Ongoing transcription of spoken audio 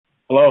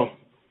Hello.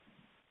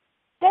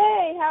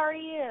 Hey, how are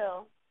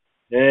you?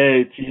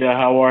 Hey, Tia,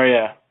 how are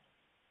ya?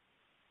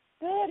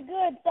 Good,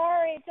 good.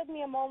 Sorry, it took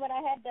me a moment.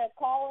 I had to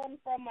call in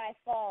from my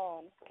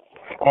phone.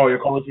 Oh, you're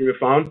calling through your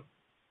phone?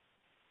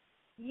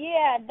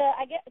 Yeah,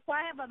 I guess so.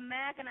 I have a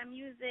Mac and I'm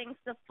using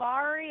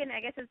Safari, and I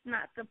guess it's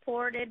not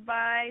supported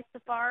by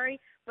Safari,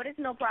 but it's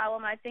no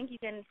problem. I think you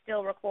can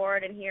still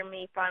record and hear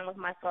me fine with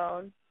my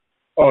phone.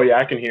 Oh, yeah,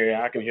 I can hear you.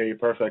 I can hear you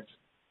perfect.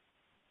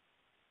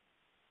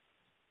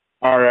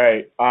 All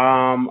right.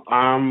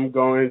 I'm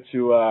going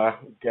to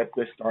get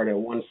this started.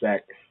 One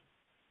sec.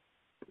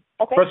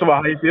 Okay. First of all,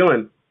 how you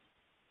feeling?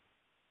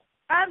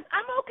 I'm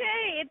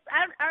okay.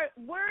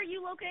 Where are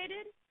you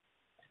located?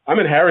 I'm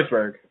in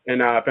Harrisburg, in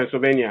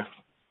Pennsylvania.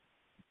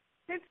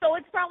 So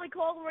it's probably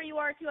cold where you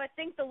are too. I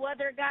think the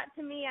weather got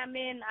to me. I'm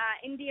in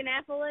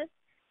Indianapolis,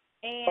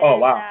 Oh,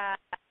 and wow.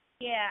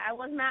 yeah, I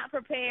was not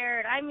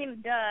prepared. I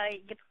mean, duh,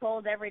 it gets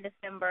cold every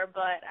December,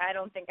 but I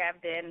don't think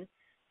I've been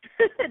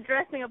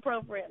dressing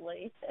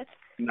appropriately.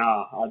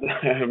 No,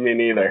 me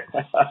neither.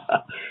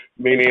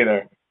 Me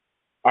neither.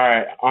 All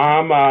right.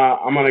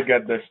 I'm gonna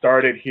get this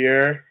started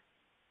here.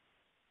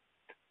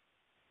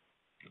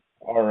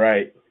 All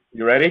right.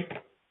 You ready?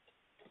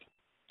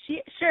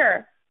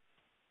 Sure.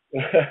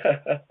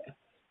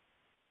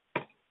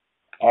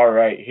 All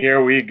right.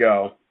 Here we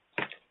go.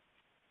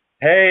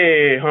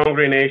 Hey,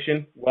 Hungry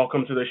Nation.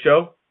 Welcome to the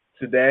show.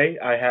 Today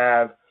I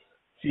have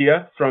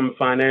Tia from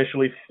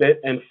Financially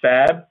Fit and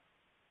Fab.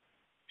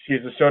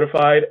 She's a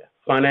certified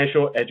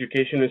financial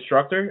education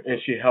instructor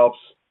and she helps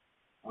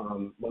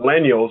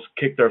millennials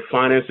kick their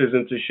finances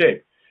into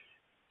shape.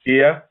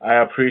 Tia,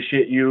 I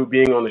appreciate you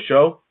being on the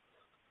show.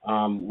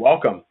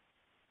 Welcome.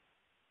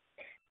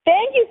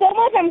 Thank you so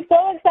much. I'm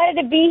so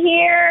excited to be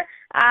here.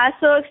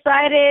 So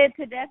excited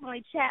to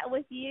definitely chat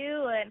with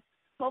you and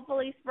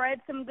hopefully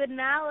spread some good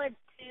knowledge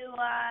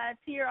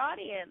to your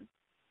audience.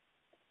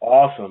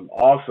 Awesome.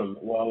 Awesome.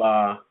 Well,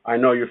 I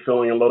know you're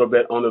feeling a little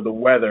bit under the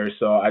weather,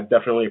 so I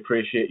definitely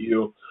appreciate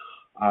you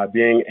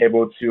being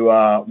able to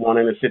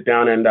wanting to sit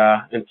down and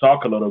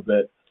talk a little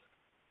bit.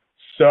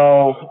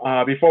 So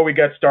before we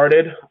get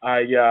started,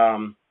 I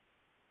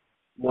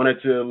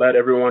wanted to let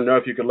everyone know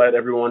if you could let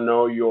everyone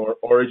know your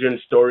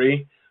origin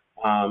story,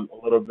 a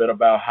little bit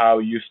about how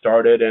you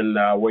started and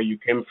where you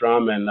came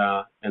from, and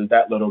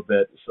that little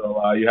bit.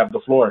 So you have the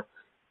floor.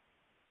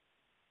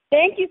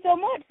 Thank you so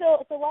much.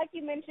 So like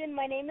you mentioned,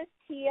 my name is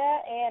Tia,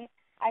 and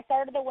I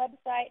started the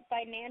website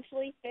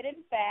Financially Fit and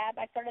Fab.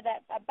 I started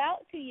that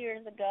about 2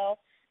 years ago.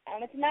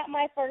 It's not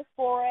my first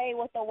foray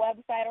with a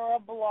website or a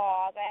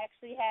blog. I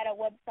actually had a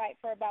website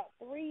for about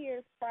 3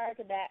 years prior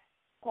to that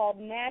called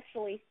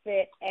Naturally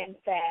Fit and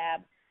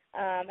Fab.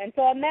 And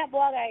so on that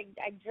blog,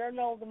 I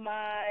journaled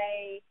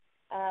my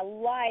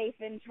life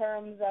in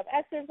terms of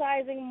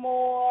exercising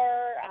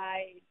more,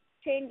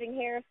 changing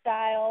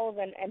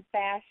hairstyles and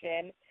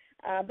fashion.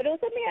 But it was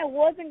something I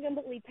wasn't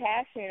completely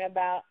passionate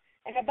about.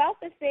 And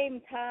about the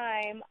same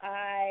time,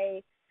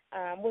 I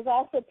was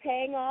also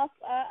paying off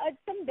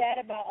some debt,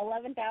 about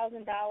 $11,000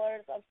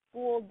 of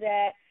school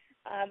debt,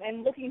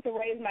 and looking to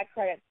raise my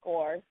credit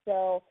score.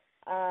 So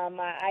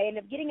I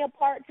ended up getting a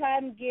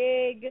part-time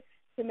gig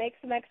to make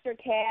some extra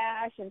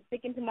cash and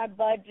sticking to my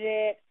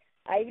budget.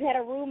 I even had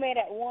a roommate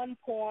at one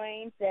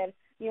point, and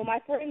my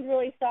friends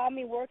really saw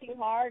me working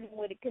hard and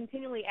would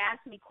continually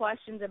ask me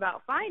questions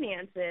about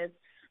finances.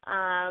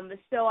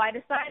 So I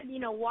decided,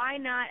 why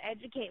not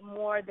educate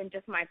more than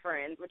just my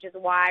friends, which is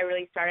why I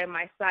really started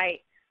my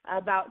site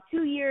about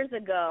 2 years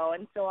ago.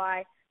 And so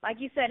I, like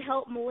you said,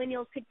 help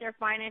millennials keep their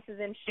finances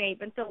in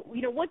shape. And so,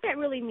 what that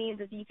really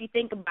means is if you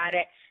think about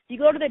it, if you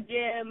go to the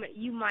gym,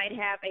 you might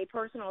have a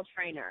personal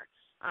trainer.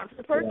 So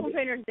the personal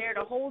trainer is there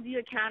to hold you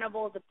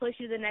accountable, to push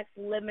you to the next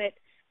limit,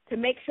 to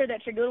make sure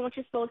that you're doing what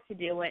you're supposed to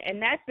do.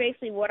 And that's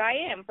basically what I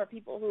am for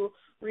people who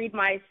read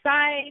my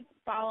site,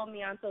 follow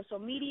me on social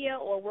media,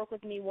 or work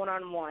with me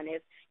one-on-one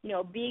is,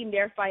 being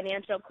their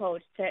financial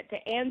coach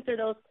to answer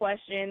those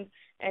questions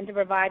and to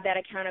provide that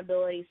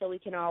accountability so we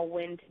can all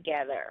win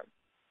together.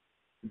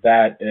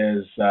 That's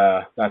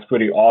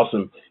pretty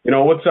awesome.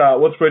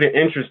 What's pretty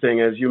interesting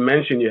is you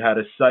mentioned you had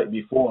a site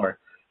before,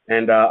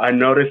 and I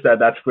noticed that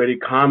that's pretty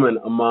common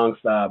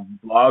amongst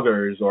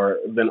bloggers or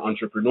even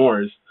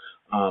entrepreneurs.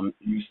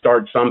 You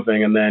start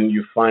something and then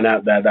you find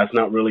out that that's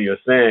not really a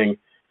thing,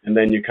 and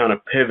then you kind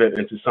of pivot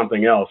into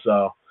something else.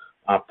 So,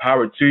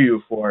 power to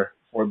you for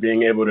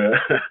being able to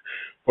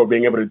for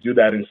being able to do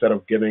that instead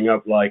of giving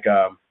up like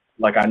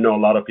I know a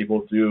lot of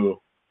people do.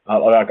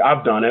 Like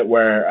I've done it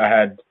where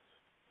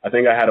I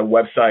think I had a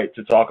website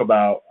to talk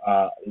about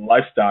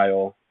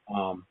lifestyle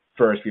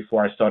first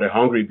before I started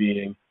Hungry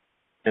Being,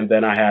 and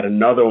then I had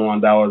another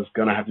one that was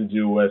gonna have to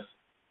do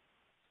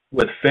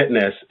with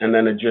fitness, and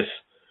then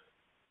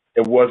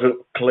it wasn't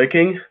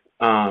clicking,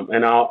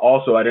 and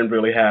I didn't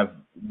really have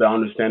the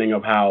understanding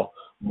of how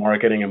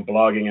marketing and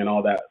blogging and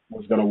all that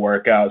was gonna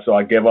work out, so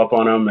I gave up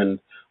on them, and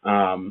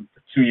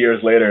 2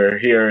 years later,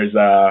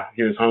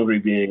 here's Hungry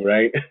Being,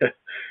 right?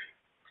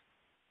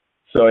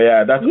 So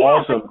yeah, that's Yeah,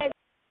 awesome.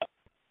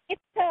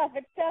 it's tough.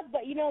 It's stuff,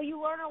 but you know,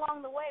 you learn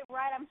along the way,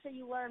 right? I'm sure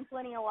you learn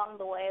plenty along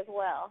the way as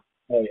well.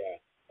 Oh yeah.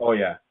 Oh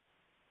yeah.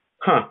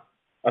 Huh.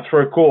 That's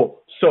very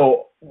cool.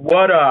 So,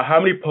 how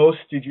many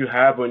posts did you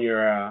have on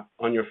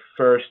your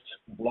first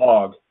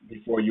blog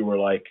before you were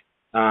like,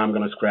 I'm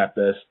gonna scrap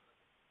this?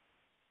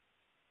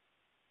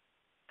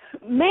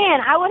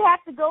 Man, I would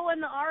have to go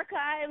in the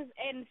archives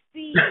and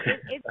see.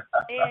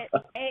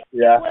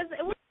 Yeah. It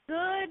was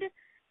good.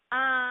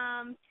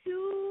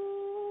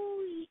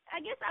 I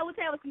guess I would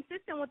say I was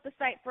consistent with the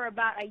site for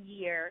about a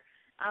year.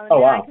 And Oh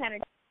then I wow. kind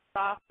of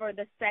off for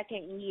the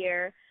second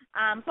year.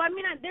 So I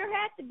mean, there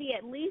has to be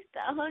at least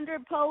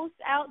 100 posts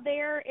out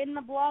there in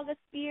the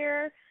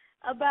blogosphere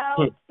about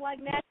Hmm. like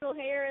natural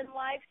hair and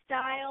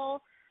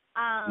lifestyle.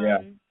 Yeah.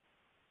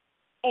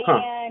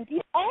 Huh. And you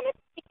know, honestly,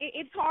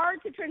 it's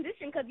hard to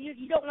transition because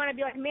you don't want to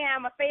be like, man,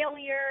 I'm a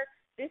failure.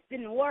 This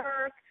didn't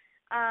work.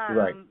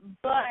 Right.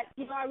 But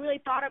you know, I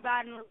really thought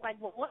about it and was like,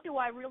 well, what do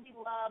I really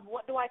love?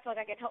 What do I feel like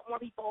I can help more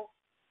people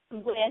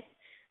with?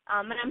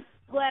 And I'm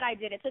glad I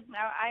did.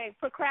 I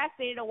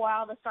procrastinated a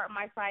while to start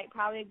my site,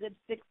 probably a good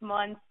 6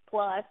 months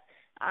plus.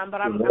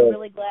 But I'm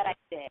really glad I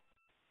did.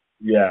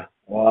 Yeah.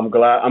 Well, I'm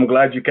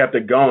glad you kept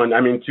it going.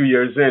 I mean, 2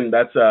 years in,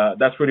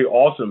 that's pretty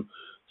awesome.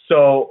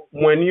 So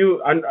when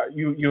you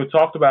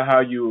talked about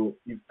how you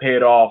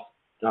paid off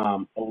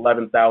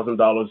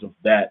 $11,000 of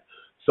debt.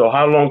 So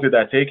how long did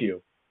that take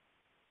you?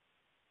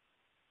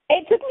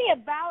 It took me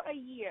about a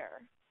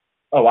year.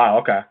 Oh wow.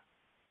 Okay.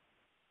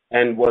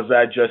 And was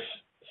that just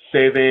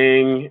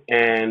saving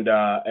and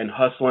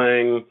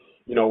hustling?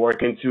 You know,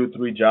 working two,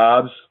 three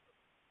jobs.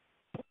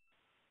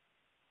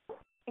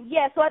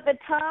 Yeah, so at the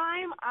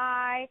time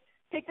I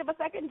picked up a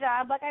second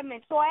job, like I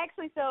mentioned. So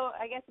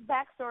I guess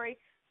backstory.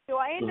 So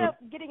I ended Hmm. up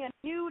getting a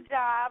new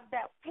job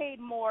that paid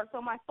more.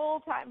 So my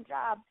full-time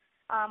job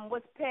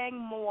was paying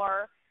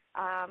more.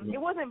 It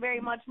wasn't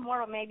very much more,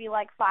 but maybe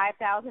like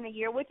 5,000 a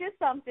year, which is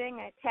something.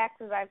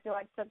 Taxes, I feel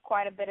like, took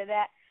quite a bit of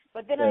that.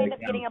 But then I There you ended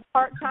up go. getting a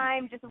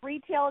part-time, just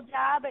retail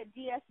job at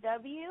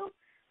DSW,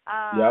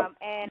 Yep.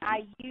 and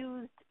I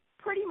used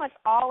pretty much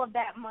all of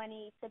that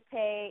money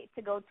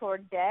to go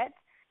toward debt.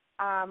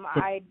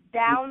 I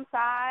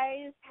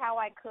downsized how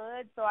I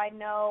could, so I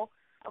know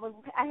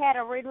I had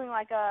originally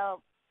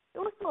it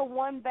was still a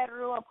 1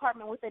 bedroom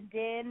apartment with a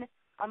den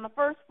on the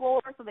first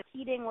floor, so the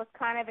heating was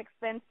kind of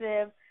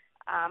expensive.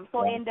 So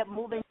I Yeah. ended up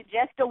moving to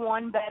just a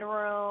 1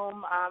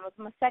 bedroom. It was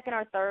on the second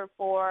or third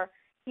floor.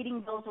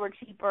 Heating bills were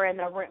cheaper and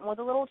the rent was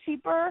a little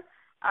cheaper.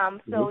 Hmm.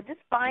 So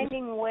just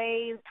finding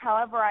ways,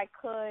 however I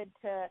could,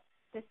 to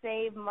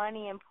save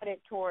money and put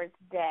it towards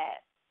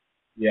debt.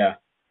 Yeah.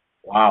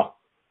 Wow.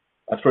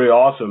 That's pretty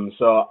awesome.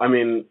 So, I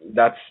mean,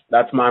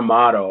 that's my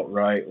motto,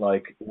 right?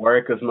 Like,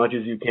 work as much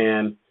as you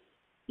can,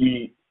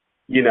 eat,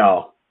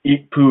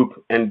 eat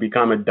poop, and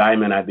become a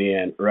diamond at the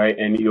end, right?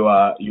 And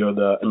you're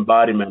the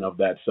embodiment of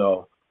that.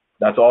 So,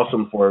 that's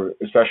awesome for,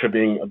 especially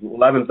being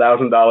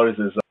 $11,000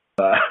 is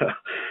uh,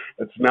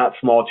 it's not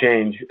small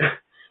change.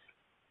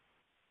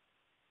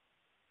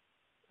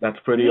 That's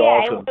pretty Yeah, it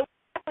awesome. was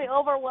definitely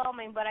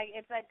overwhelming, but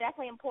it's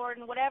definitely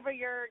important. Whatever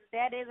your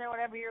debt is or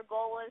whatever your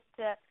goal is,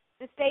 to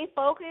stay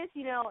focused.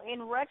 You know,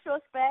 in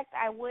retrospect,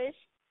 I wish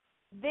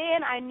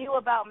then I knew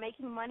about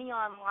making money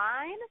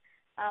online.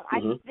 I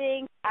Hmm.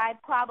 think I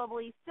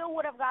probably still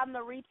would have gotten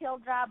the retail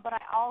job, but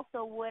I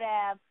also would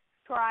have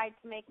tried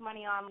to make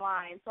money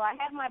online. So I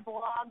had my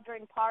blog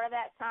during part of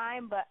that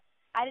time, but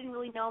I didn't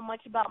really know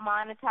much about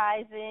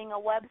monetizing a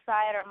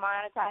website or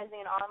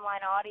monetizing an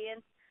online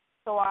audience.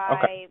 So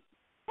Okay.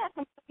 I had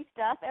some free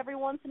stuff every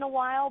once in a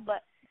while,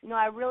 but you know,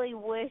 I really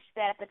wish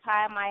that at the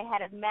time I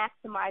had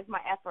maximized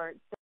my efforts.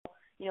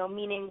 You know,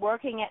 meaning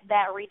working at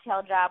that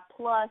retail job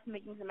plus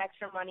making some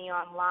extra money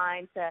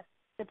online to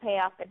pay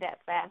off the debt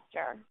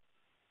faster.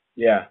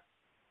 Yeah.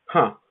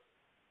 Huh.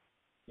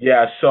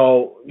 Yeah.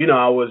 So,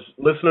 I was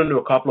listening to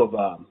a couple of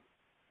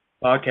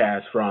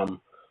podcast from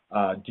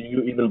Do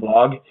You Even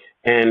Blog?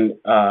 And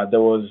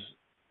there was,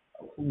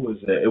 who was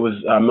it? It was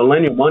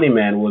Millennial Money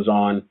Man was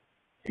on,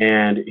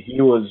 and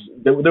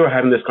they were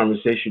having this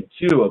conversation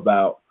too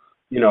about,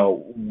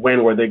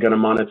 when were they going to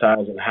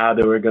monetize and how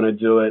they were going to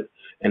do it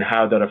and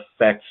how that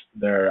affects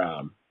their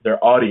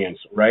audience,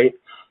 right?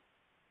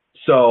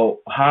 So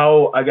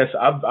how I guess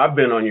I've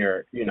been on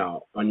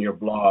your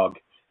blog,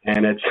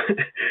 and it's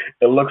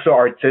it looks so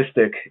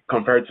artistic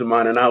compared to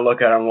mine, and I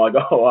look at it, I'm like,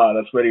 oh wow,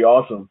 that's pretty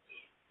awesome.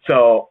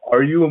 So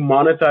are you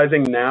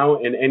monetizing now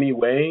in any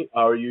way?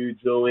 Are you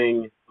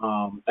doing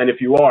and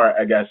if you are,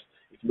 I guess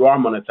if you are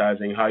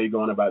monetizing, how are you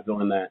going about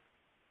doing that?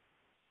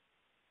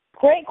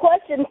 Great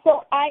question.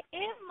 So I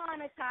am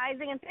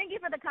monetizing, and thank you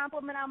for the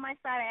compliment on my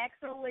site. I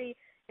actually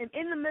am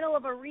in the middle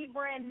of a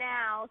rebrand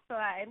now, so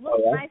it Oh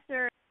looks yeah?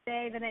 nicer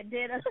today than it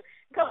did a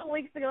couple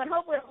weeks ago, and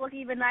hopefully it'll look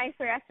even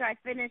nicer after I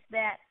finish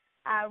that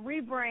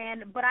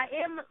rebrand. But I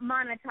am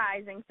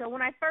monetizing. So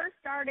when I first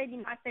started,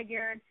 I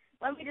figured,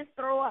 let me just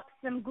throw up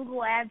some Google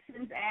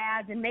AdSense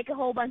ads and make a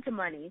whole bunch of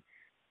money.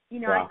 I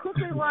Wow.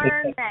 quickly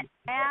learned that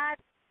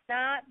ads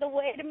not the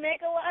way to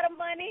make a lot of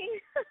money.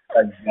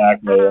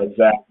 Exactly, um,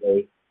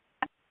 exactly.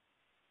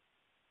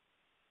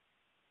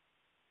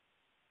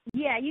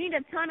 Yeah, you need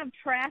a ton of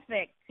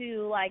traffic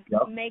to like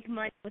Yep. make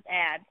money with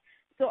ads.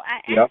 So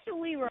I Yep.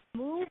 actually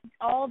removed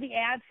all the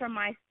ads from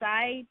my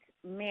site.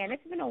 Man,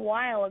 it's been a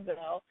while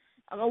ago.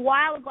 A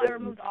while ago, I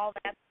removed all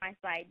the ads from my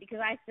site because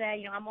I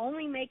said, I'm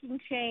only making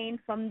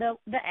change from the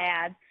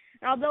ads.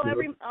 And although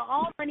Mhm.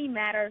 all money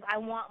matters, I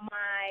want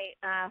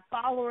my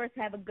followers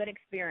to have a good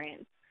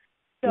experience.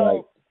 Right.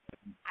 So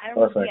I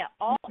removed, Perfect. yeah,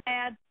 all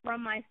ads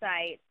from my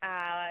site.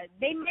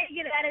 They may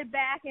get added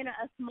back in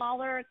a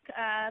smaller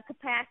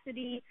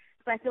capacity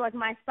because I feel like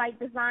my site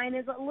design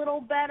is a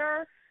little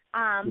better.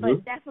 Mhm.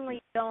 But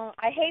definitely don't.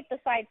 I hate the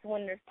sites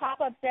when there's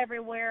pop-ups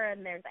everywhere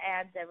and there's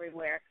ads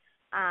everywhere.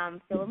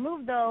 So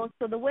remove those.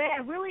 So the way I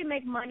really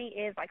make money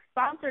is like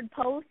sponsored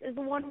posts is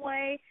one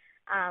way.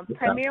 Okay.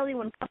 Primarily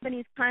when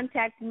companies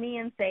contact me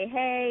and say,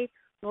 hey,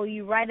 will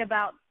you write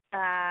about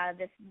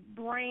this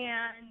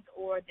brand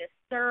or this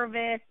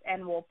service,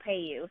 and we'll pay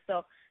you.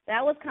 So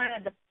that was kind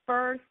of the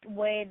first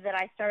way that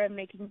I started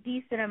making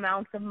decent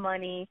amounts of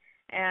money,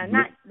 and Mhm.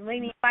 not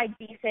maybe by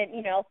decent,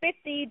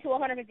 $50 to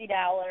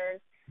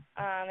 $150.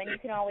 And you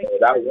can always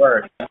That charge more.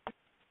 works.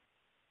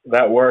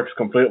 That works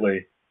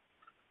completely.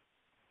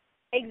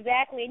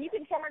 Exactly, and you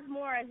can charge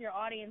more as your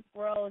audience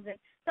grows. And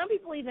some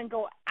people even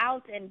go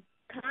out and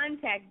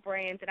contact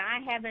brands, and I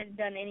haven't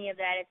done any of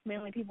that. It's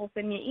mainly people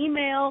send me an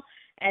email,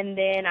 and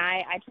then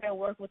I try to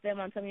work with them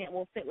on something that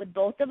will fit with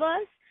both of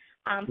us.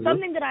 Mhm.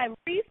 Something that I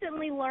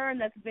recently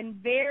learned that's been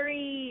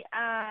very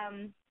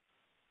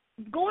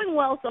going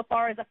well so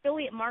far is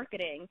affiliate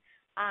marketing.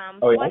 Oh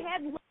So I yeah.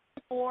 had looked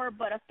before,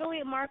 but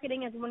affiliate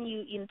marketing is when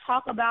you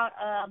talk about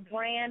a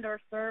brand or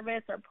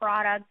service or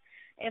product.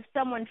 If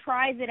someone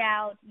tries it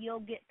out, you'll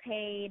get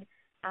paid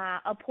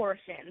a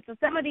portion. So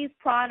some of these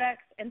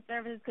products and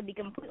services could be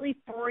completely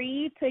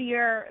free to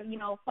your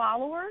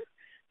followers,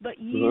 but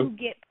Mhm. you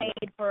get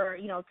paid for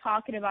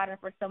talking about it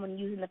for someone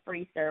using the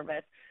free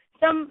service.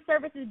 Some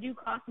services do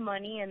cost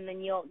money, and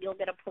then you'll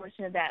get a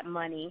portion of that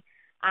money.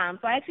 So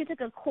I actually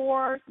took a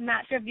course.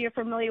 Not sure if you're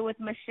familiar with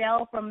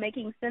Michelle from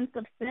Making Sense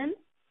of Sense.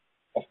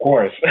 Of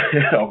course.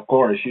 Of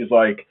course. She's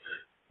like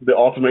the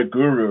ultimate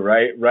guru,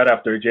 right? Right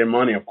after J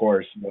Money, of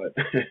course. But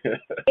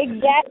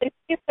Exactly.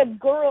 She's the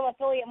guru of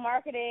affiliate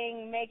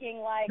marketing, making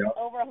like yep.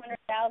 over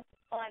 100,000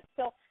 a month.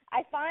 So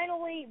I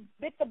finally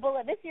bit the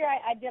bullet. This year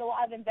I did a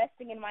lot of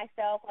investing in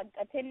myself, like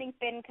attending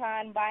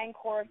FinCon, buying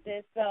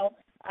courses. So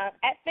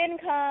at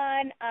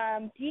FinCon,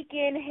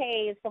 Deacon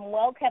Hayes from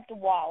Well Kept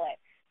Wallet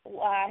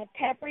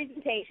had a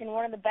presentation,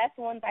 one of the best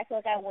ones I feel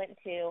like I went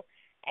to.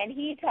 And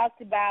he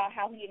talked about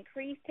how he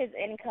increased his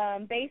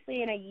income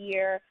basically in a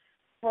year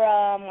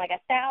from like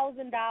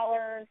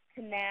 $1,000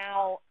 to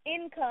now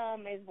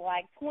income is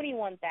like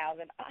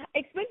 21,000.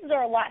 Expenses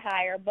are a lot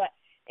higher, but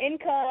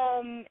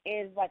income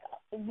is like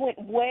went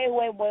way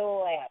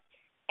up.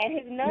 And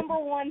his number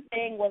one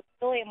thing was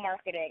affiliate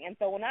marketing. And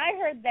so when I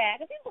heard that,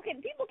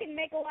 because people can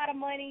make a lot of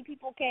money,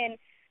 people can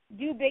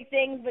do big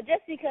things, but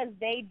just because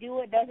they do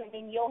it doesn't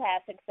mean you'll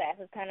have success.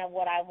 Is kind of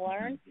what I've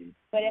learned.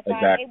 But if I'm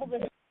Exactly. able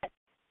to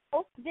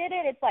did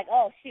it, it's like,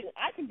 oh shoot,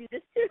 I can do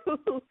this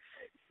too.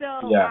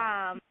 So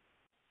Yeah.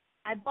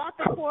 I bought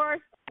the course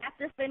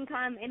after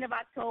FinCon end of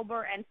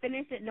October and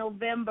finished it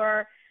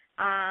November.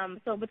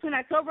 So between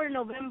October and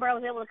November, I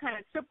was able to kind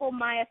of triple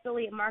my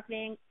affiliate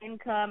marketing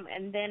income,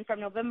 and then from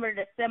November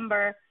to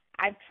December,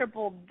 I've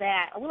tripled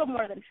that, a little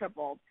more than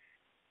tripled.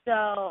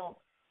 So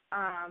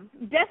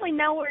definitely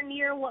nowhere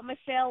near what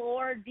Michelle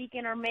or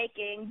Deacon are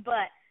making,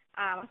 but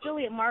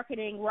affiliate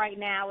marketing right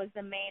now is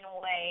the main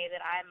way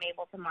that I'm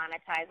able to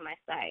monetize my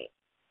site.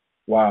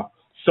 Wow.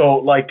 So,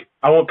 like,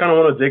 kind of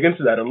want to dig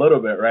into that a little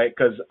bit, right?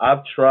 Because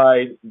I've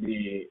tried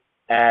the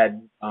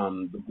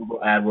Google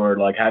AdWord,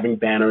 like having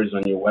banners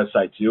on your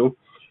website too,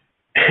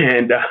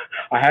 and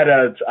I had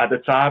it at the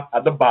top,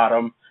 at the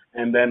bottom,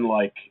 and then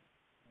like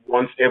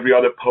once every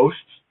other post,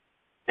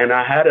 and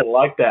I had it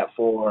like that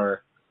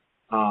for,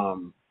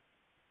 um,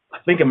 I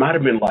think it might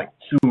have been like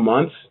 2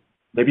 months,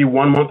 maybe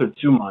 1 month or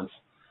 2 months,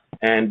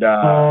 and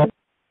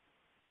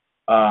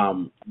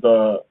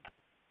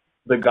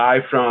the guy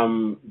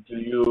from Do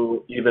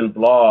You Even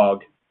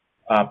Blog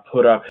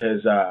put up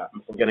his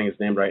I'm forgetting his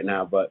name right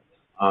now, but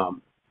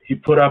he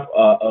put up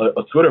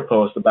a Twitter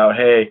post about,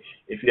 hey,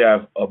 if you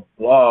have a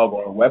blog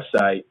or a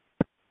website,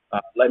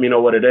 let me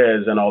know what it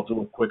is, and I'll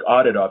do a quick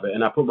audit of it.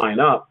 And I put mine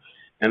up,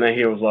 and then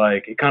he was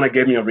like, it kind of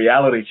gave me a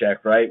reality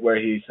check, right, where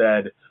he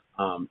said,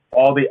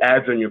 all the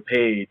ads on your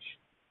page,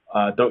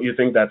 don't you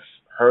think that's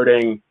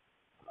hurting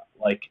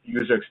like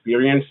user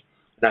experience?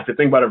 And I have to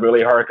think about it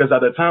really hard because at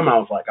the time I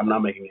was like, I'm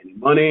not making any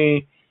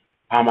money.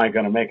 How am I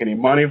gonna make any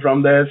money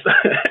from this?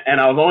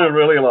 And I was only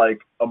really like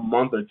a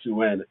month or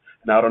two in,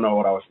 and I don't know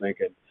what I was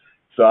thinking.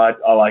 So I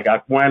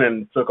went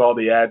and took all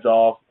the ads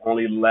off,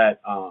 only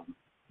let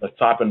the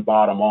top and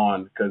bottom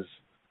on because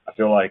I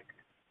feel like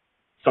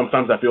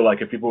sometimes I feel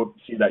like if people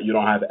see that you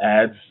don't have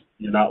ads,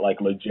 you're not like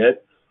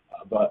legit.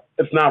 But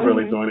it's not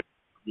really Mhm. doing it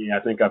for me. I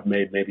think I've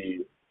made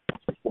maybe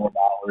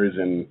 $4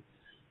 and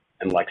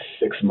in like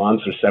 6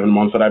 months or 7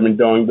 months that I've been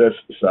doing this.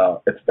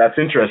 So that's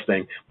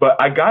interesting.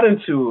 But I got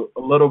into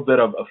a little bit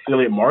of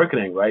affiliate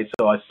marketing, right?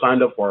 So I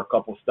signed up for a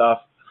couple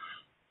stuff,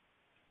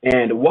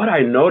 and what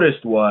I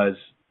noticed was,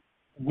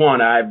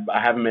 one, I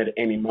haven't made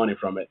any money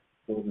from it.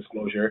 Full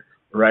disclosure,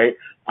 right?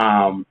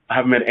 I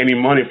haven't made any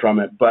money from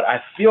it, but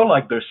I feel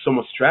like there's so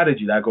much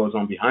strategy that goes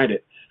on behind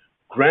it.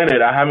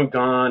 Granted, I haven't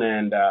gone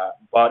and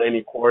bought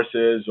any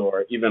courses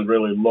or even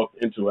really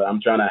looked into it.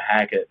 I'm trying to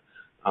hack it.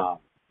 Um,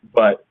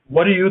 but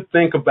what do you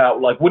think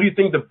about, like, what do you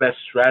think the best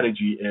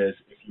strategy is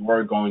if you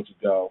were going to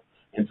go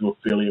into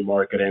affiliate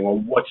marketing, or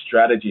what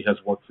strategy has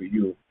worked for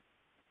you?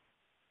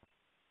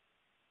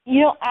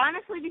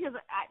 Honestly, because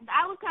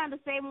I was kind of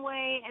the same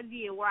way as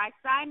you, where I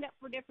signed up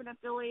for different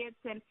affiliates,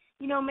 and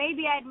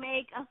maybe I'd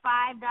make a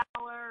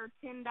 $5,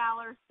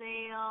 $10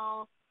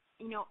 sale,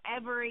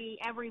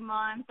 every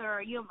month,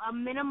 or a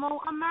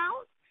minimal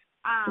amount.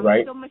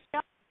 Right, So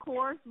Michelle's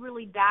course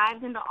really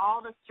dives into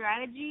all the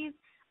strategies.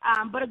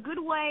 But a good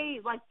way,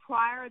 like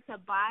prior to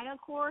buying a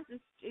course,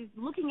 is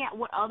looking at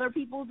what other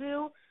people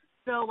do.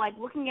 So like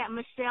looking at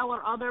Michelle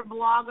or other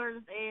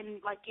bloggers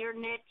in like your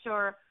niche,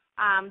 or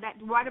that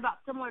write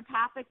about similar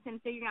topics,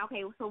 and figuring out,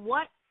 okay, so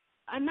what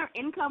in their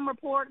income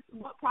reports,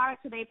 what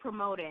products are they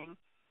promoting?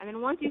 And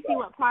then once you see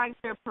what products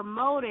they're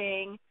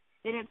promoting,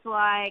 then it's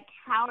like,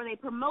 how are they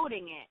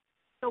promoting it?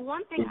 So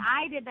one thing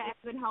I did that has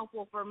been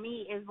helpful for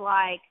me is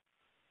like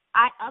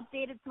I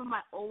updated some of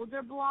my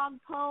older blog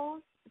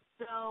posts,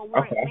 so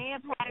where it okay, may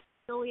have had an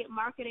affiliate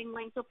marketing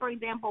link. So for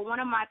example, one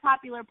of my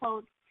popular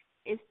posts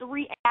is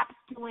 3 apps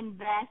to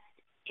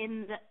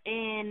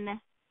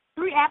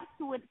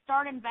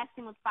start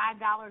investing with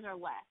 $5 or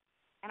less.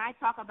 And I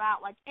talk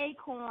about like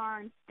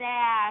Acorn,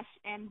 Stash,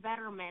 and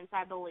Betterments,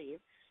 I believe.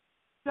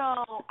 So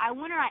I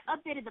went and I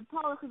updated the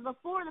post, because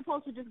before the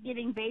post was just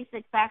giving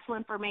basic factual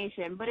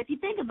information. But if you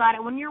think about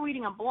it, when you're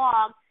reading a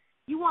blog,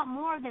 you want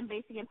more than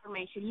basic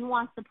information. You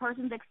want the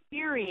person's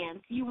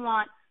experience. You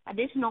want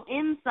additional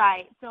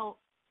insight. So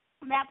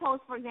that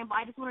post, for example,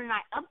 I just went and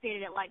I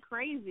updated it like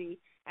crazy.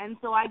 And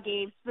so I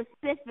gave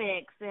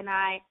specifics, and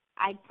I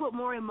put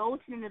more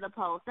emotion into the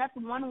post. That's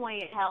one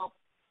way it helps.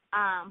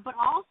 But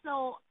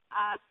also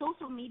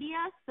social media.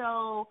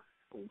 So,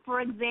 for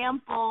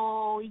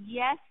example,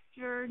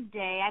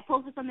 yesterday I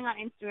posted something on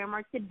Instagram,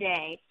 or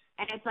today,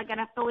 and it's like an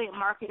affiliate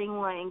marketing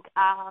link.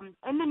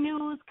 In the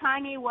news,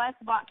 Kanye West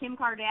bought Kim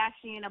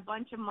Kardashian a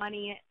bunch of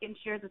money in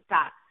shares of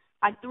stock,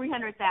 like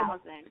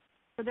 300,000.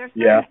 So there's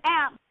yeah, certain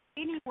apps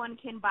anyone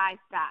can buy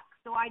stock.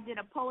 So I did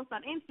a post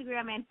on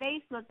Instagram and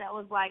Facebook that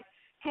was like,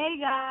 hey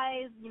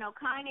guys,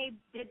 Kanye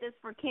did this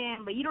for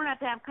Kim, but you don't have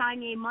to have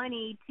Kanye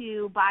money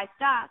to buy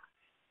stocks.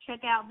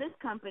 Check out this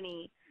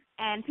company.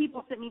 And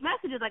people sent me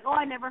messages like, oh,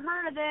 I never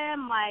heard of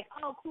them. Like,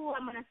 oh, cool,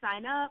 I'm going to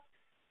sign up.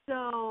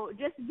 So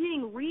just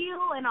being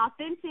real and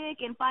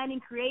authentic and finding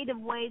creative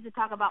ways to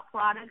talk about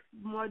products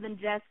more than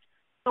just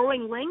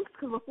throwing links.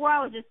 Because before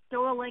I would just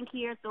throw a link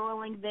here, throw a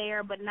link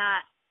there, but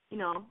not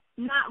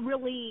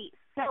really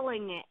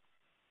selling it.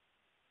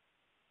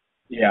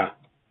 yeah,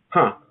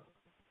 huh?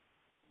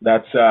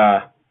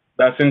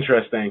 That's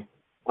interesting.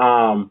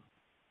 Um,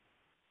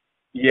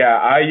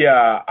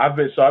 yeah, I've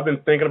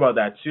been thinking about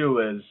that too.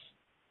 Is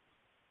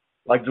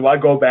like, do I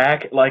go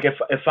back? Like,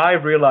 if I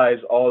realize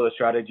all the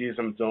strategies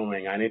I'm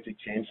doing, I need to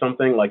change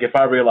something. Like, if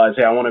I realize,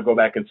 hey, I want to go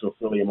back into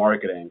affiliate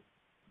marketing,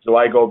 do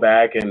I go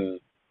back and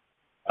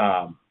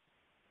um,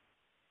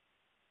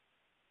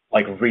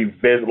 like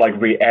revisit, like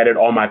re-edit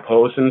all my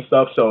posts and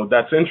stuff? So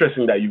that's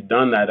interesting that you've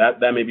done that.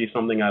 That may be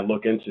something I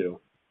look into.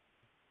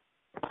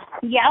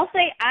 Yeah, I'll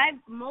say I've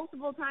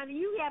multiple times. It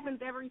usually happens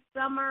every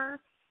summer.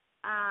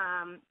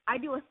 I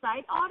do a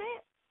site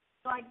audit.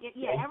 So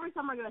every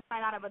summer I do a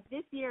site audit, but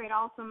this year it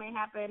also may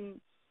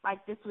happen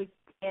like this week,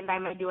 and I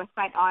may do a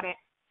site audit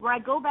where I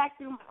go back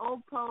through my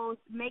old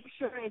posts, make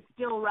sure it's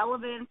still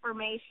relevant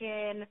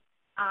information,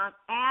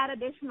 add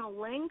additional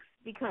links,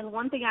 because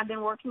one thing I've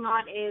been working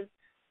on is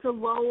to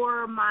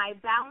lower my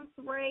bounce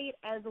rate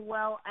as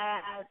well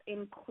as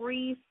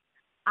increase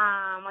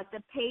like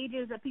the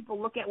pages that people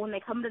look at when they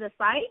come to the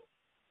site.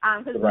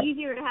 Because it's Right.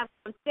 easier to have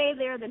someone stay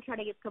there than try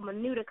to get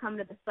someone new to come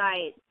to the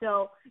site.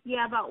 So,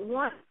 yeah, about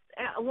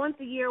once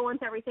a year, once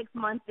every 6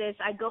 months-ish,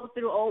 I go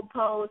through old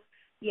posts,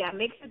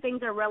 make sure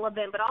things are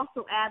relevant, but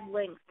also add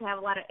links to have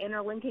a lot of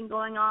interlinking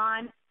going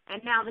on.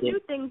 And now the Yeah. new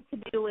thing to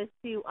do is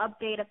to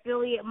update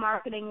affiliate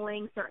marketing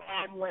links or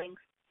add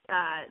links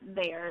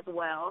there as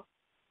well.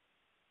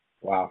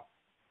 Wow.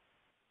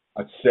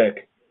 That's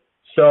sick.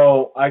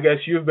 So I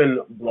guess you've been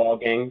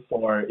blogging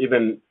for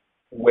even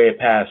way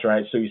past,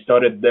 right? So you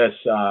started this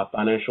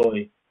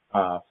financially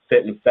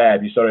fit and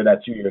fab. You started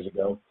that 2 years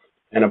ago,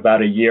 and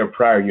about a year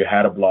prior, you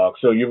had a blog.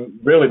 So you've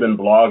really been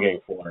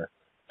blogging for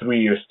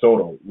 3 years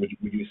total. Would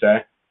you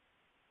say?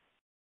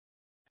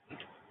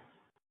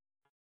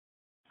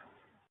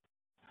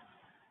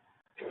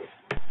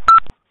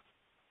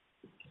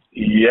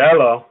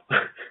 Yellow.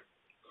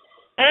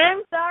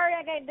 I'm sorry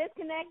I got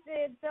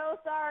disconnected. So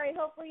sorry.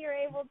 Hopefully you're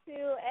able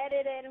to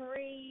edit it and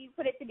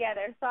put it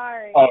together. Oh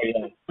Sorry.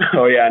 yeah.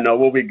 Oh yeah. No,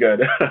 we'll be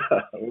good.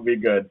 We'll be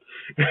good.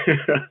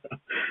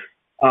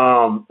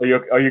 Are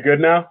you good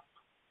now?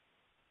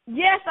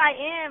 Yes,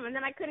 I am, and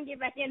then I couldn't get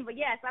back in. But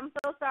yes, I'm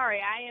so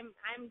sorry.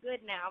 I'm good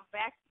now.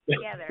 Back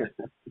together.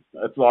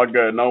 That's all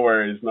good. No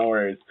worries. No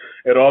worries.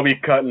 It'll all be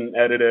cut and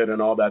edited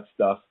and all that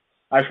stuff.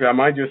 Actually, I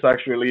might just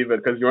actually leave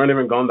it because you weren't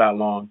even gone that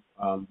long.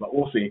 But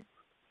we'll see.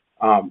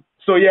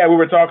 So yeah, we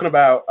were talking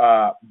about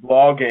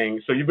blogging.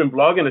 So you've been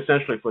blogging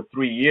essentially for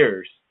 3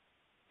 years,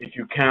 if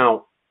you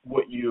count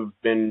what you've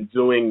been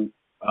doing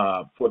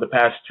for the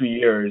past 2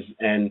 years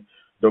and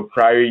the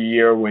prior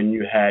year when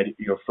you had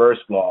your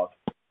first blog.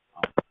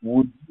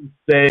 Would you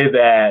say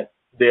that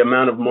the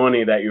amount of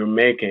money that you're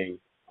making,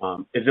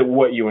 is it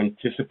what you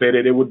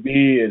anticipated it would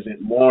be? Is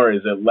it more?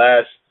 Is it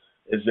less?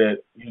 Is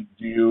it do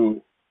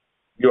you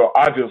you're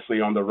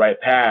obviously on the right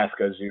path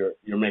because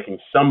you're making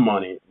some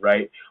money,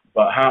 right?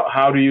 But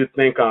how do you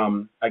think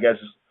I guess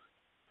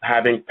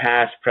having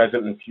past,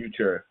 present, and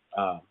future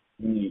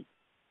meet?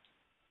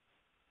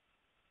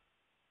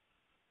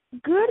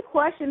 Good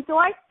question. So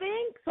I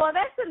think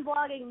that's been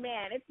blogging,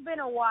 man. It's been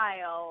a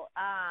while.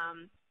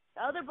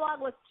 The other blog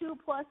was 2+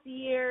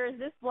 years.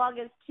 This blog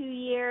is 2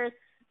 years.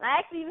 I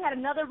actually even had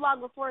another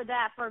blog before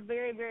that for a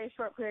very, very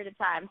short period of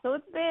time. So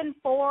it's been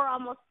 4,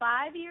 almost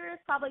 5 years,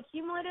 probably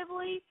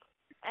cumulatively.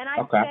 And I'd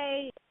Okay.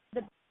 say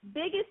the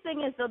biggest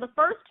thing is, so the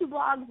first two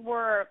blogs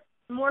were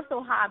more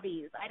so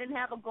hobbies. I didn't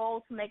have a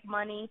goal to make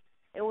money.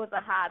 It was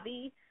a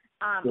hobby.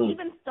 Mm.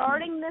 Even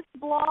starting this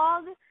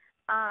blog,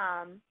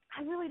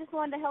 I really just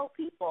wanted to help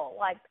people.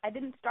 Like, I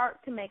didn't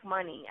start to make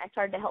money. I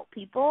started to help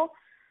people.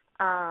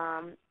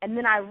 And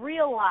then I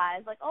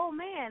realized, like, oh,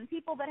 man,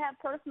 people that have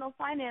personal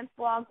finance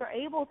blogs are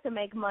able to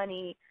make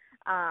money.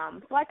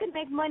 So I could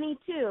make money,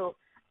 too.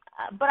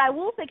 But I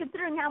will say,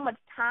 considering how much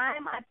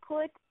time I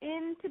put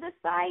into the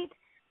site,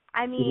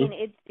 I mean,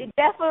 Hmm. it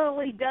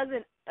definitely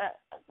doesn't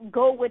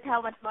go with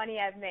how much money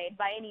I've made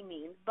by any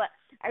means. But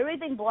I really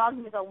think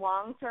blogging is a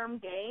long-term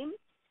game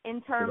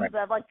in terms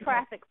Right. of, like,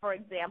 traffic, for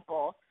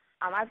example.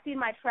 I've seen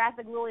my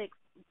traffic really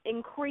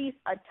increase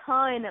a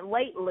ton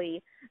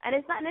lately, and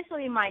it's not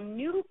necessarily my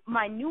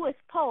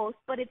newest post,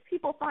 but it's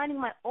people finding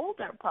my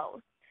older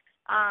posts.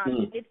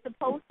 Mm. It's the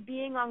post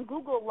being on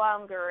Google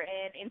longer,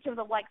 and in terms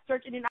of like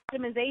search engine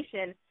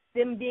optimization,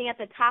 them being at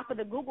the top of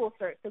the Google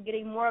search, so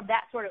getting more of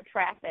that sort of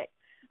traffic.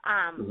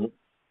 Hmm.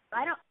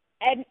 I don't,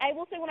 and I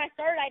will say when I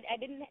started, I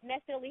didn't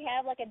necessarily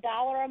have like a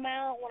dollar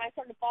amount. When I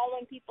started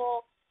following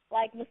people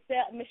like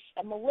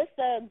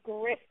Melissa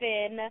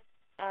Griffin,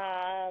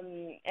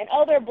 and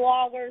other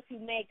bloggers who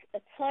make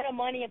a ton of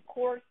money, of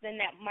course, then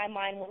that my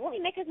mind went, let me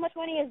make as much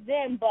money as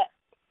them. But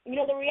you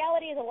know, the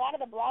reality is a lot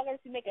of the bloggers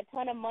who make a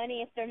ton of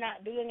money, if they're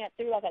not doing it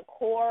through like a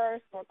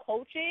course or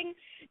coaching,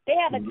 they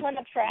have a Hmm. ton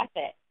of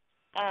traffic.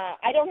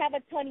 I don't have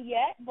a ton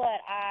yet,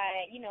 but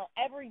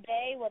every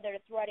day, whether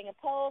it's writing a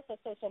post or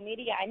social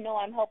media, I know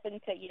I'm helping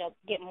to,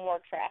 get more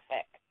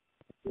traffic.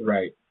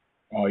 Right.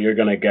 Oh, you're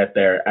gonna get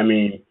there. I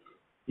mean,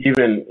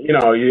 even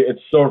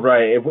it's so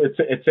right.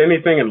 It's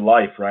anything in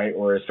life, right,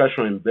 or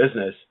especially in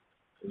business,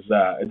 is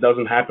that it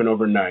doesn't happen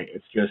overnight.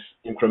 It's just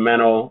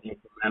incremental,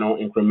 incremental,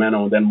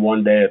 incremental. Then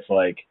one day it's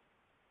like,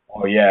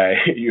 oh yeah,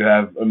 you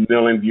have a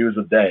million views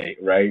a day,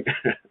 right?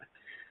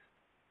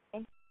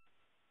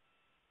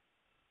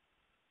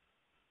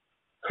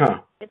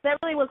 Huh. That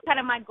really was kind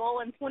of my goal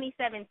in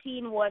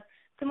 2017, was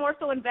to more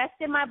so invest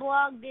in my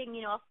blog, being,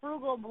 a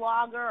frugal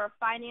blogger or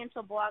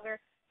financial blogger.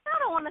 I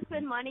don't want to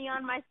spend money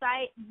on my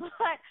site, but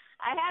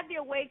I had the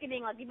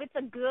awakening, like, if it's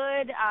a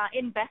good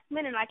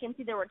investment and I can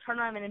see the return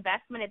on an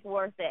investment, it's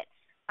worth it.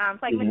 So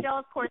like Hmm.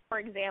 Michelle's course, for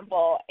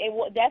example,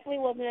 definitely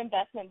was an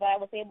investment, but I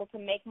was able to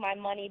make my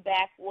money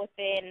back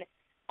within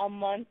a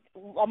month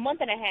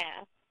and a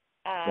half.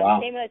 Wow.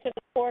 Same as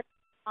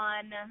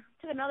I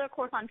took another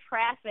course on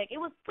traffic. It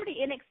was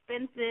pretty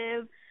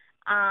inexpensive.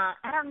 I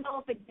don't know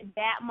if it did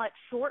that much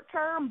short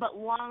term, but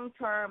long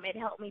term, it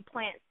helped me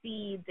plant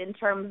seeds in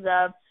terms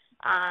of,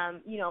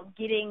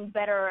 getting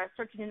better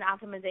search engine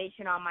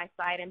optimization on my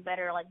site and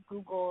better like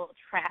Google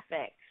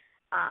traffic.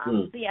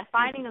 Hmm. So yeah,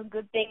 finding the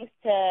good things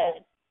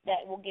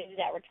that will give you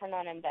that return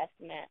on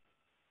investment.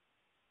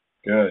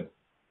 Good.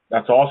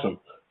 That's awesome.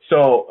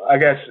 So I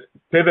guess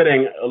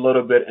pivoting a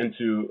little bit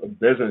into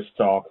business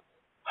talk,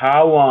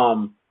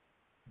 how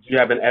do you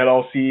have an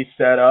LLC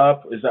set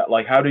up? Is that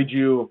like how did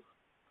you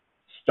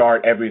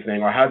start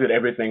everything, or how did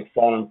everything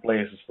fall in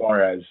place as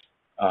far as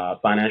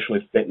financially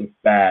fit and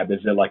fab?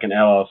 Is it like an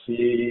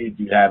LLC?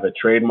 Do you have a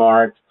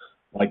trademark?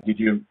 Like, did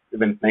you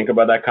even think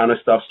about that kind of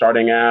stuff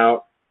starting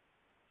out?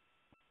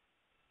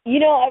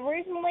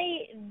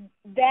 Originally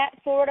that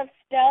sort of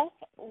stuff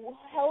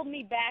held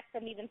me back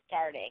from even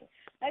starting.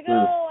 Like,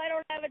 Mm, oh, I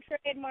don't have a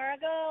trademark.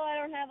 Oh, I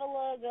don't have a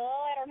logo.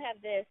 Oh, I don't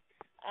have this.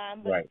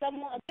 But right.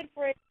 a good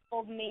friend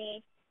told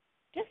me,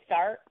 just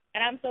start,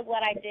 and I'm so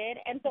glad I did.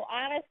 And so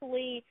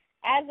honestly,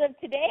 as of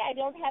today, I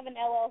don't have an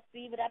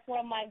LLC, but that's one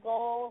of my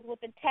goals.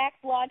 With the tax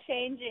law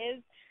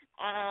changes,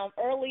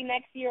 early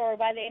next year or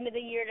by the end of the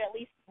year to at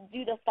least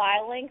do the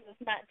filing because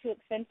it's not too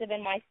expensive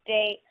in my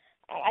state.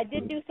 I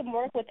did do some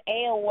work with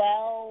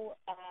AOL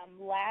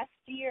last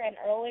year and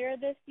earlier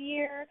this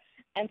year,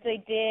 and so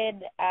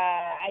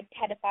I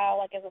had to file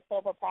like as a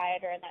sole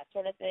proprietor and that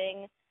sort of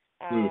thing.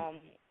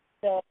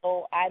 So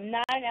I'm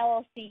not an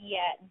LLC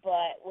yet,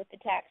 but with the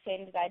tax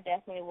changes, I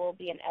definitely will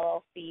be an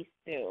LLC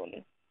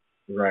soon.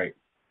 Right.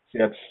 See,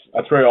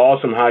 that's very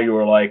awesome how you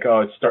were like,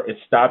 oh, it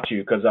stopped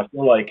you because I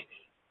feel like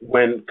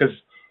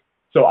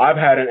so I've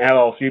had an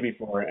LLC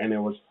before and it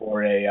was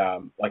for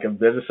like a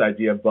business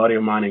idea a buddy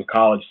of mine in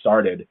college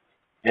started,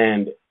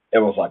 and it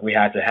was like we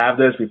had to have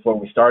this before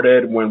we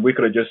started when we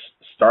could have just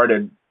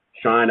started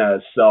trying to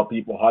sell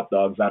people hot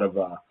dogs out of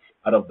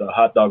the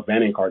hot dog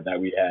vending cart that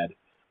we had.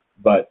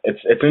 But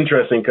it's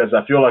interesting because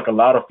I feel like a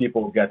lot of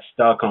people get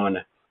stuck on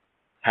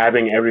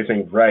having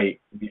everything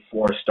right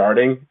before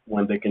starting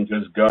when they can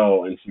just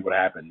go and see what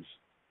happens.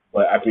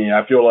 But I mean,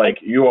 I feel like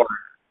you're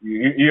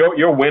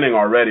winning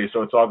already,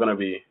 so it's gonna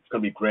be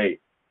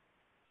great.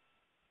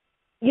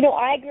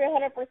 I agree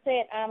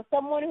 100%.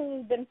 Someone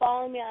who's been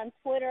following me on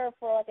Twitter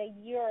for like a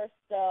year or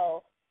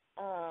so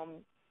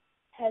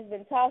has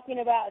been talking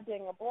about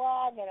doing a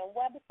blog and a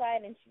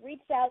website, and she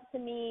reached out to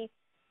me,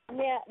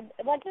 yeah,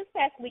 like this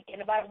past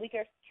weekend, about a week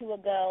or two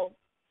ago,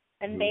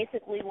 and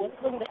basically was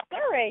feeling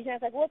discouraged. And I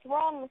was like, what's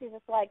wrong with you?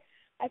 It's like,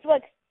 I feel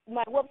like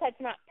my website's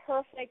not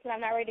perfect and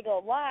I'm not ready to go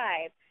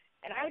live.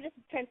 And I was just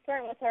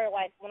transparent with her.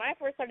 Like, when I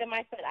first started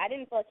my site, I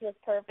didn't feel like it was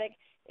perfect.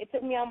 It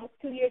took me almost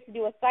 2 years to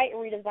do a site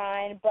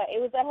redesign, but it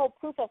was that whole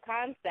proof of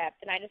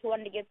concept, and I just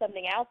wanted to get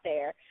something out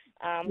there.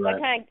 So I Right.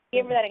 kind of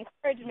gave her that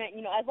encouragement.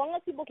 As long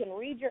as people can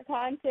read your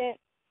content,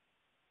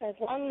 as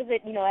long as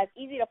it, as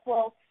easy to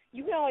flow,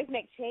 you can always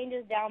make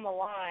changes down the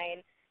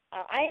line.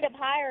 I ended up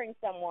hiring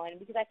someone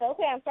because I thought,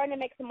 okay, I'm starting to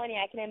make some money.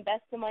 I can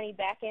invest the money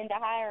back into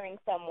hiring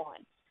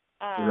someone.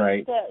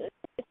 Right. So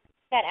it's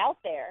that out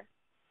there.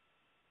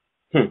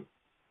 Hmm.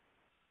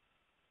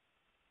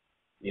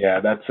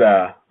 Yeah,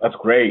 that's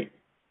great.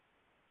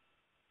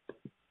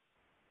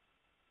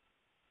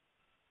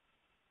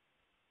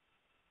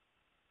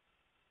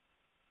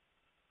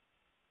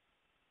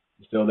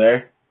 You still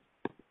there?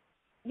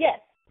 Yes.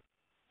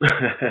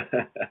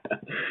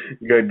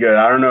 Good, good.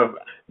 I don't know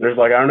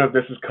if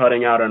this is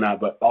cutting out or not,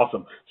 but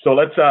awesome. So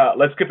let's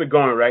keep it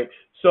going, right?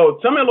 So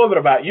tell me a little bit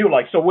about you.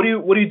 Like, so what do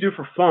you do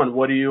for fun?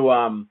 What do you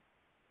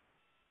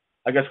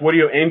I guess what are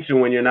you into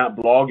when you're not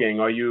blogging?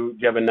 Do you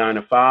have a 9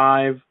 to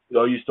 5?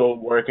 Are you still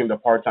working the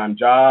part-time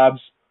jobs?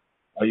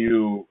 Are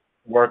you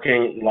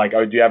working like,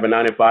 or do you have a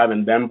 9 to 5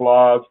 and then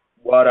blog?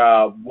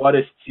 What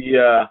is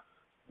Tia?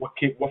 What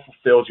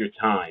fulfills your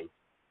time?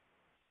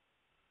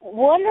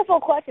 Wonderful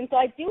question. So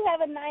I do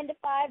have a 9 to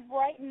 5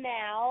 right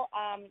now.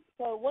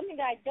 So one thing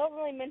that I don't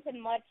really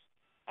mention much,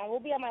 will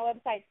be on my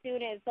website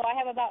soon, is so I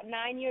have about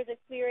 9 years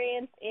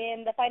experience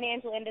in the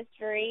financial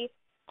industry.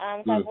 So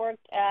I've Mm,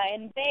 worked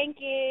in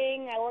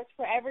banking. I worked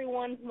for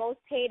everyone's most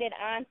hated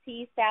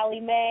auntie, Sally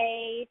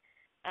Mae.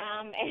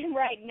 And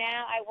right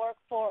now I work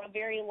for a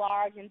very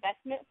large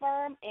investment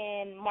firm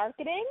in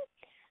marketing.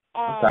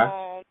 okay.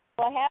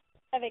 So I have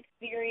a lot of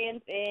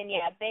experience in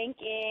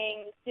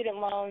banking, student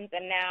loans,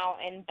 and now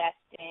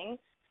investing.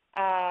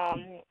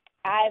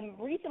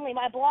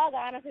 My blog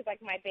honestly is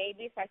like my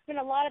baby, so I spend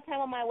a lot of time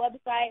on my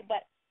website,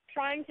 but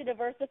trying to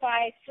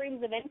diversify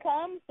streams of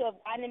income. So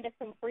I've gotten into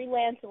some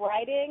freelance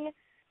writing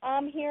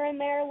here and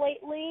there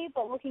lately,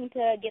 but looking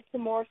to get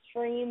some more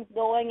streams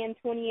going in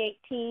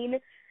 2018.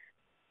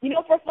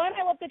 For fun,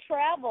 I love to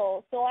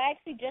travel. So I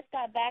actually just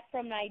got back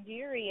from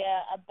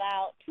Nigeria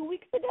about 2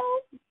 weeks ago.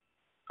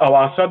 Oh, Um,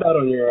 I saw that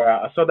on your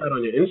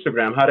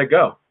Instagram. How'd it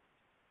go?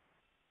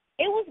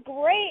 It was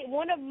great.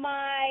 One of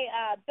my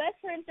best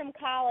friends from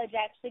college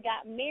actually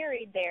got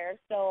married there,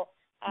 so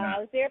Yeah. I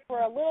was there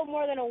for a little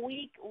more than a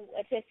week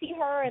to see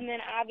her, and then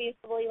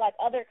obviously like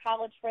other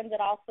college friends that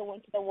also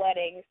went to the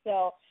wedding.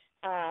 So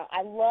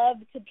I love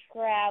to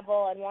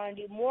travel and want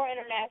to do more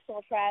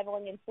international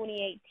traveling in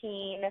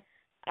 2018.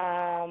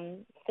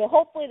 So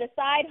hopefully the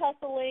side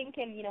hustling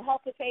can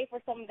help to pay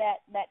for some of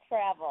that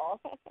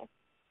travel.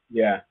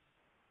 Yeah.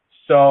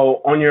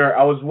 So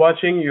I was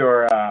watching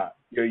your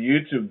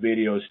YouTube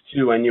videos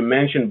too, and you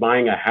mentioned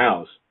buying a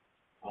house.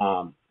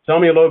 Tell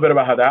me a little bit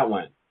about how that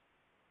went.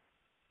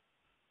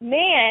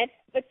 Man,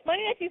 it's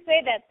funny that you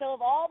say that. So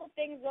of all the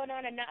things going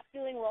on and not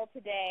feeling well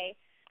today,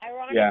 Yeah.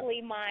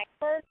 ironically, my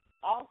first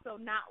also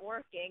not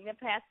working the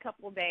past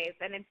couple of days,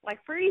 and it's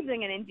like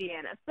freezing in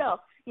Indiana. So,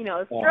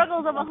 the Oh.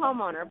 struggles of a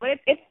homeowner, but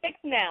it's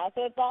fixed now,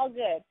 so it's all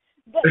good.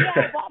 But yeah,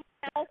 I bought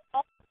my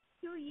house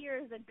 2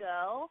 years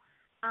ago.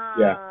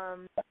 Yeah.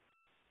 Um,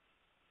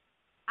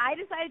 I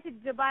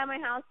decided to buy my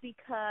house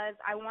because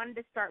I wanted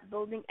to start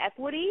building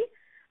equity.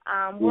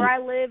 Where Mm, I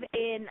live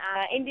in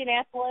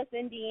Indianapolis,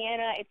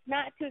 Indiana, it's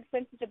not too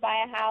expensive to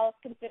buy a house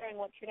considering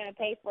what you're going to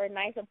pay for a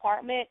nice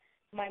apartment.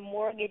 My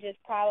mortgage is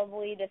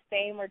probably the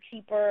same or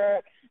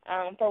cheaper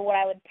for what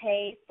I would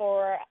pay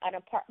for an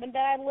apartment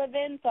that I live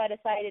in. So I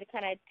decided to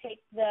kind of take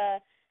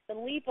the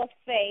leap of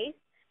faith.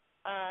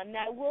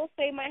 Now, I will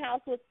say my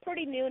house was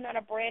pretty new, not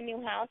a brand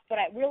new house, but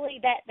I really,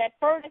 that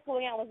furnace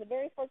going out was the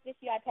very first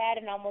issue I've had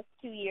in almost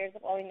 2 years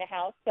of owning the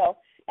house. So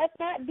that's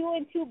not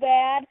doing too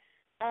bad.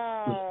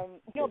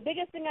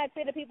 Biggest thing I'd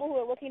say to people who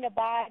are looking to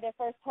buy their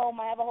first home,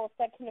 I have a whole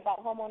section about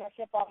home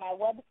ownership on my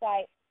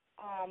website.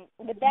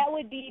 But that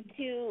would be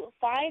to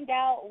find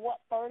out what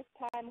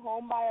first-time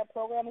home buyer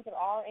programs there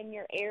are in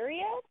your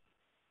area,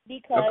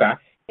 because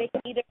they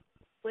can either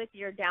with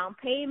your down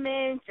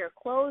payment, your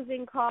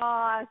closing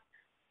costs,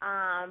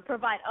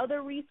 provide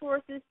other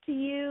resources to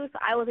you. So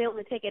I was able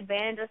to take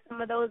advantage of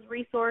some of those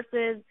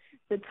resources.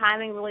 The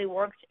timing really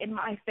worked in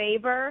my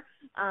favor.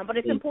 But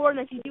it's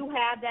important that you do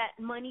have that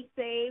money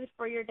saved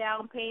for your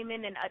down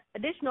payment and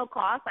additional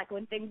costs, like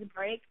when things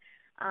break,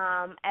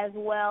 as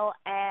well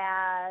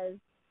as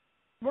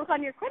work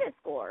on your credit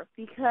score,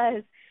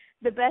 because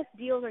the best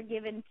deals are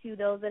given to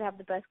those that have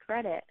the best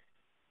credit.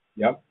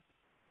 Yep.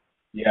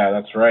 Yeah,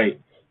 that's right.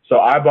 So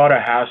I bought a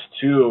house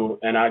too,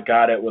 and I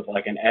got it with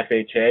like an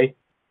FHA.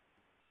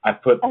 I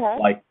put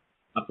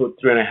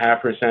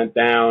 3.5%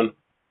 down.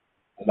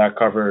 And that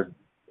covered,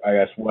 I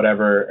guess,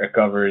 whatever it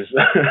covers,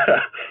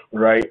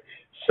 right?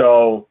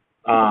 So,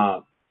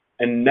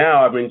 and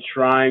now I've been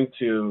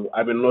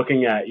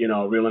looking at,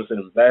 real estate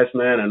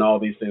investment and all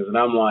these things, and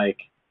I'm like,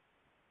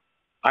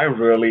 I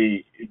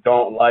really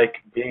don't like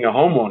being a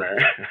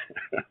homeowner.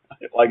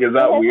 Like, is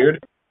that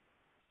weird?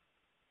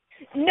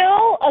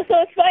 No,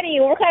 so it's funny.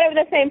 We're kind of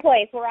in the same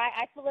place where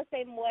I feel the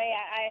same way.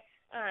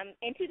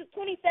 In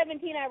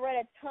 2017, I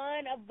read a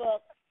ton of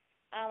books.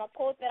 A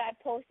quote that I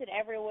posted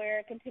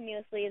everywhere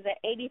continuously is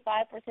that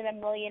 85% of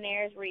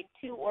millionaires read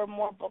 2 or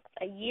more books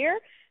a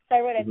year. So I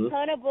read a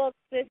ton of books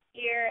this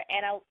year,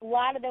 and a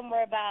lot of them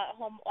were about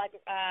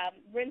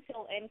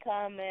rental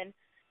income and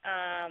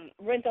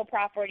rental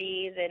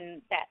properties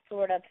and that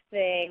sort of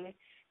thing.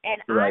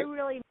 And right. I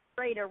really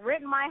ready to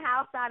rent my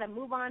house out and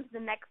move on to the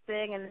next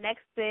thing and the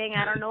next thing.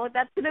 I don't know what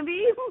that's going to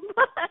be,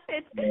 but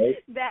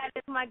that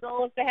is my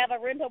goal, is to have a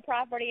rental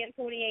property in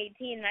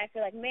 2018. And I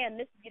feel like, man,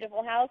 this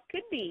beautiful house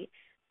could be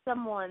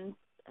someone's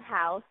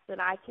house,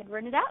 and I could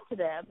rent it out to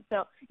them.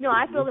 So,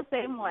 I feel the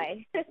same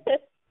way. Do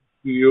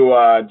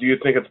you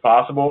think it's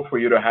possible for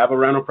you to have a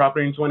rental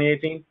property in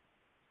 2018?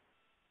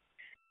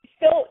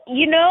 So,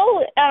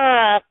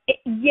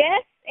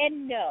 yes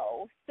and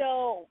no.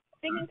 So,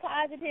 thinking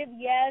positive,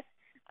 yes.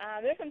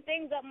 There's some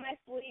things up my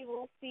sleeve.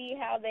 We'll see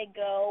how they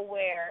go,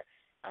 where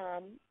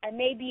I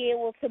may be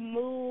able to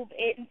move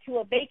into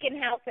a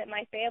vacant house that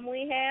my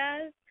family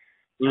has.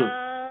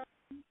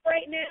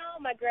 Right now,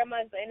 my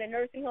grandma's in a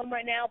nursing home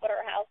right now, but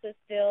her house is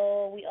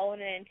still, we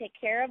own it and take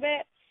care of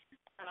it.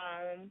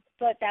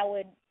 But that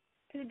would,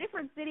 to a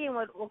different city, and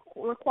would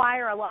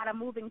require a lot of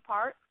moving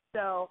parts.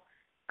 So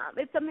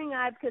it's something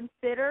I've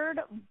considered,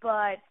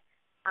 but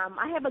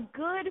I have a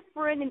good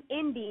friend in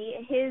Indy.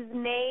 His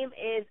name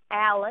is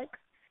Alex,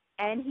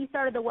 and he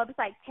started the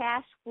website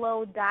Cash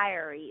Flow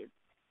Diaries.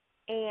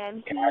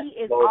 And he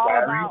is all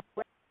about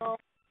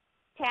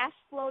Cash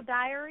Flow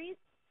Diaries.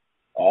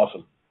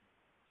 Awesome.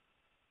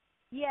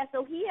 Yeah,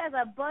 so he has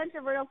a bunch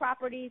of rental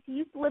properties. He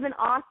used to live in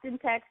Austin,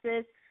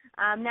 Texas.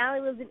 Now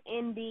he lives in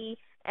Indy,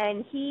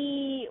 and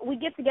we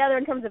get together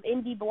in terms of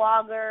indie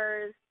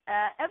bloggers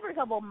every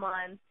couple of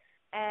months.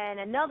 And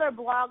another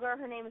blogger,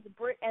 her name is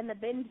Britt and the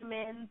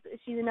Benjamins.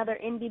 She's another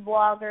indie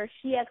blogger.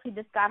 She actually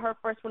just got her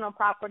first rental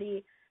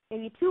property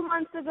maybe 2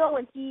 months ago,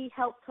 and he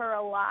helped her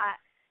a lot.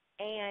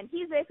 And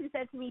he's basically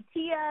said to me,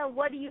 Tia,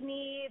 what do you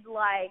need?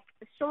 Like,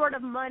 short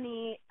of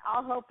money,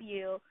 I'll help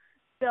you.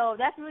 So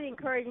that's really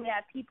encouraging to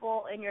have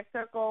people in your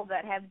circle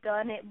that have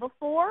done it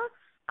before.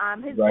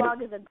 His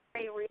blog is a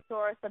great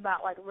resource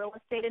about, like, real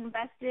estate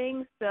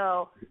investing.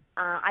 So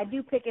I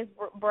do pick his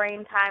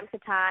brain time to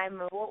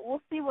time.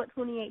 We'll see what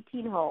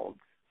 2018 holds.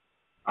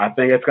 I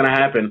think it's going to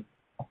happen.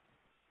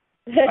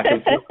 I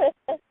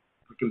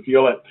can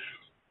feel it.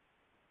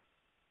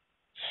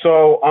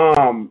 So,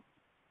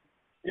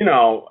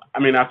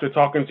 after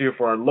talking to you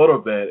for a little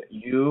bit,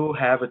 you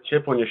have a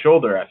chip on your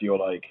shoulder, I feel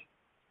like.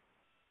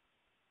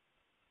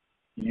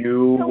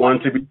 You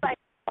want to be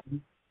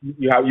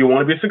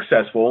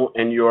successful,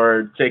 and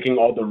you're taking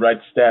all the right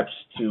steps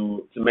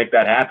to make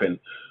that happen.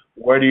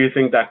 Where do you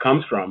think that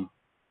comes from?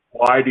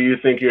 Why do you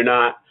think you're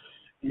not,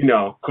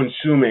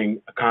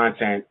 consuming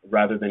content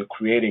rather than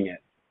creating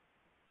it?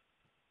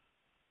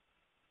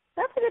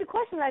 That's a good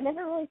question I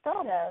never really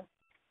thought of.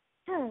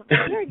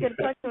 Very good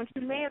question.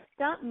 She may have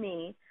stumped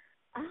me.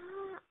 I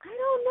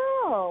don't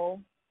know.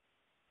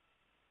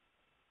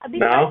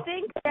 Because I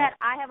think that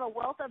I have a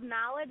wealth of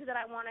knowledge that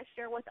I want to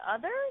share with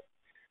others.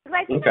 Because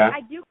I think that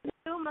I do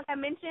consume, like I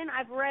mentioned,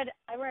 I read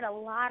a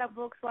lot of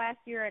books last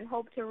year and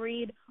hope to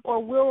read, or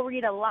will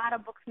read, a lot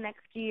of books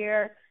next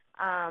year.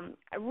 I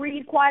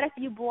read quite a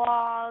few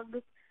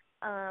blogs.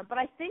 But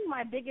I think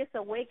my biggest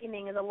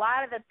awakening is a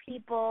lot of the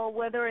people,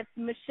 whether it's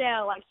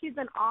Michelle, like, she's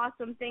done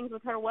awesome things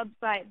with her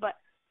website, but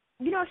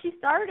she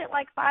started it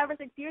like 5 or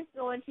 6 years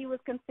ago, and she was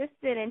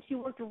consistent, and she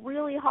worked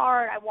really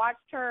hard. I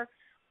watched her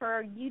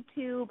her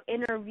YouTube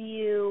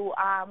interview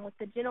with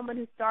the gentleman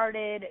who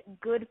started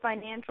Good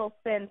Financial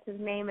Sense. His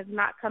name is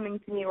not coming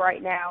to me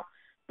right now.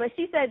 But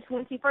she said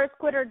when she first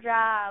quit her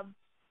job,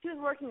 she was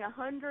working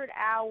 100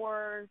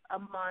 hours a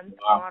month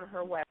on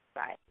her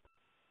website.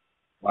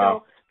 Wow.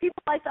 So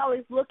people like to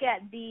always look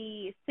at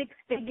the 6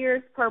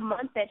 figures per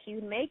month that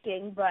she's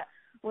making, but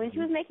when she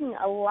was making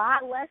a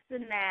lot less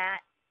than that,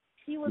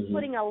 she was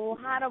putting a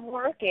lot of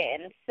work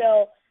in.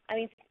 So, I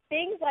mean,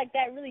 things like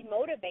that really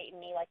motivate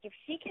me. Like, if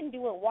she can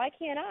do it, why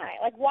can't I?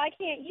 Like, why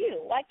can't you?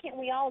 Why can't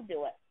we all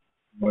do it?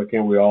 Why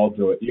can't we all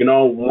do it? You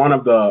know, one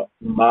of the,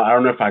 I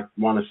don't know if I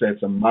want to say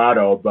it's a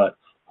motto, but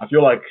I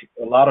feel like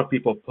a lot of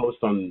people post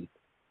on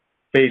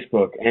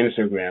Facebook,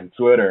 Instagram,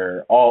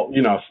 Twitter, all,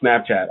 you know,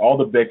 Snapchat, all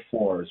the big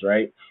fours,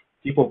 right?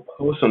 People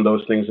post on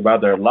those things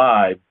about their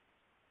lives.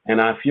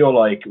 And I feel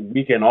like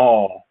we can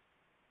all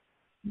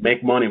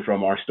make money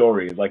from our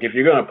stories. Like, if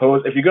you're going to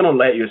post, if you're going to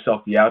let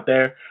yourself be out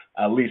there,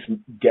 at least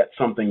get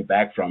something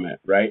back from it,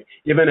 right?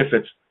 Even if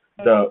it's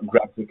the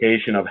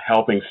gratification of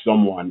helping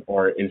someone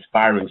or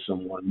inspiring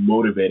someone,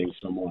 motivating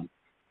someone.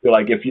 Feel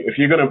like if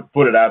you're going to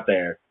put it out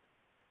there,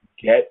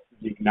 get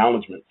the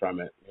acknowledgement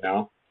from it, you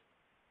know?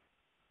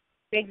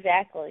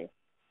 Exactly.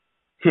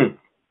 That's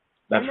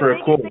and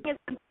very cool. The biggest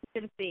thing is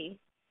consistency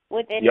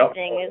with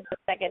anything is the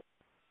second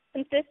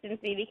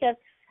consistency, because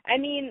I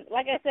mean,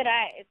 like I said,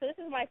 so this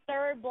is my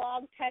 3rd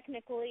blog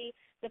technically.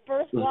 The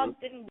first blog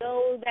didn't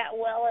go that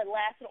well. It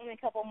lasted only a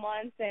couple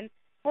months, and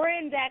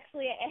friends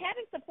actually,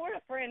 having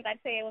supportive friends,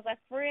 I'd say it was a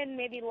friend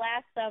maybe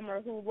last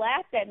summer who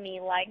laughed at me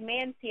like,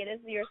 "Man, Tia,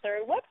 this is your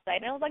 3rd website."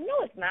 And I was like,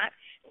 "No, it's not.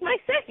 It's my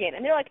 2nd."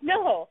 And they're like,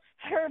 "No,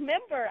 I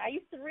remember. I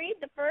used to read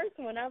the first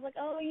one." I was like,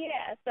 "Oh,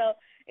 yeah." So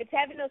it's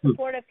having those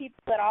supportive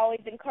people that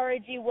always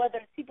encourage you, whether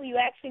it's people you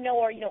actually know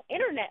or, you know,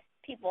 internet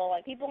people,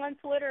 like people on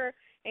Twitter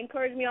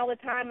encourage me all the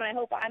time, and I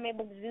hope I'm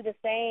able to do the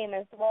same,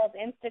 as well as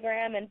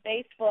Instagram and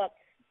Facebook.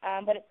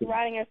 But it's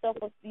surrounding yourself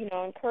with, you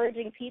know,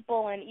 encouraging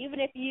people, and even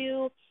if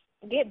you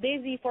get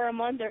busy for a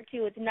month or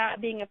two, it's not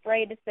being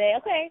afraid to say,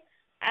 okay,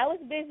 I was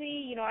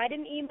busy, you know, I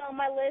didn't email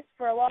my list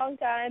for a long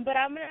time, but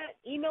I'm going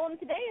to email them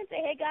today and say,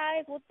 hey,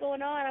 guys, what's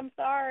going on? I'm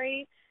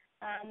sorry.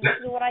 This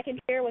is what I can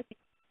share with you,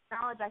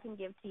 knowledge I can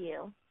give to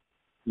you.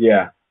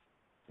 Yeah.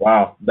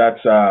 Wow.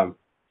 That's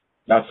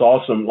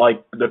awesome.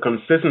 Like, the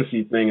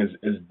consistency thing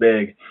is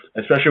big,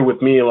 especially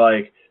with me.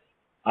 Like,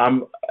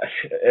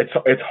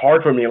 it's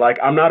hard for me. Like,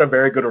 I'm not a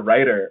very good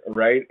writer,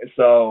 right?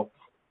 So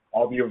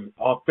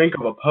I'll think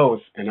of a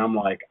post and I'm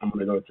like, I'm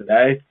gonna go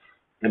today,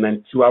 and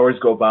then 2 hours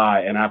go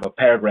by and I have a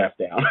paragraph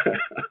down,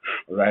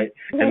 right?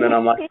 And then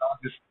I'm like,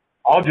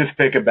 I'll just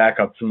pick it back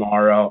up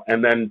tomorrow,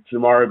 and then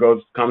tomorrow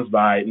comes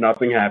by,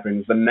 nothing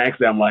happens. The next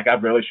day I'm like, I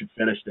really should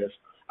finish this.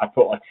 I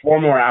put like 4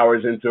 more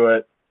hours into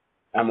it.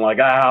 I'm like,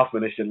 I'll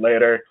finish it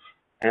later.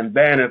 And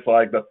then it's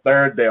like the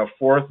 3rd day or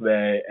 4th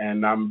day,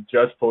 and I'm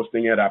just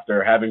posting it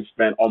after having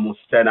spent almost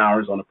 10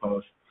 hours on a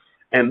post.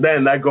 And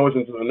then that goes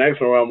into the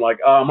next one where I'm like,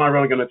 oh, am I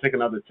really going to take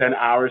another 10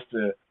 hours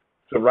to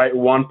write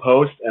one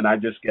post? And I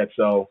just get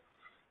so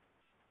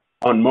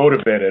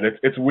unmotivated.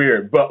 It's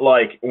weird. But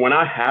like, when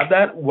I have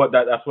that's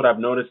what I've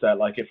noticed, that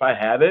like, if I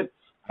have it,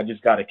 I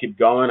just got to keep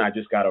going. I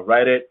just got to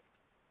write it.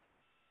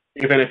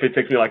 Even if it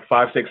takes me like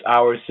 5, 6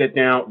 hours, sit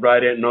down,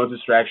 write it, no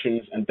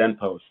distractions, and then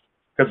post.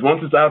 Because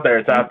once it's out there,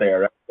 it's out there,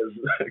 right? 'Cause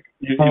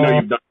you know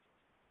you've done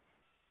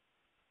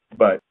it.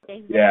 But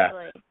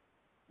exactly.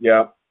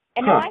 Yeah.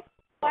 And now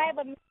I have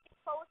a million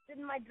posts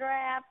in my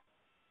draft,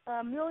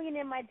 a million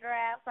in my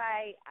draft.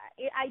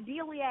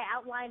 Ideally I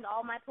outlined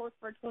all my posts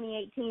for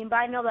 2018, but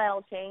I know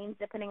that'll change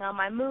depending on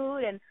my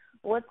mood and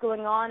what's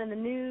going on in the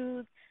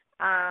news.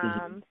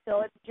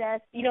 So it's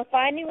just, you know,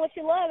 finding what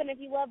you love, and if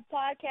you love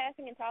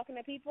podcasting and talking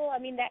to people, I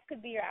mean, that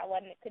could be your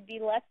outlet, and it could be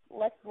less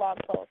blog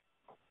posts.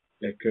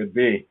 It could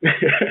be.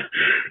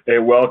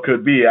 It well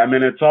could be. I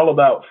mean, it's all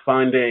about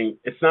finding,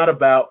 it's not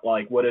about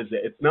like, what is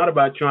it? It's not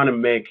about trying to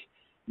make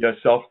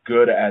yourself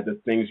good at the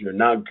things you're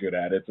not good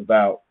at. It's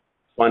about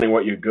finding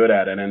what you're good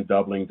at and then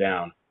doubling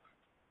down.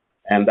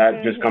 And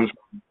that just comes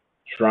from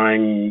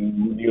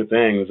trying new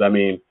things. I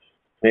mean,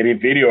 maybe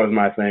video is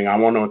my thing. I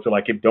want to until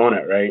I keep doing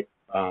it, right?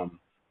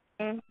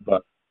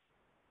 But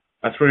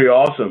that's pretty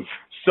awesome.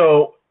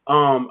 So,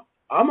 I'm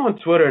on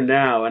Twitter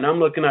now, and I'm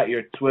looking at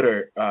your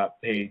Twitter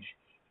page.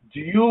 Do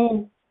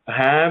you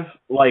have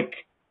like?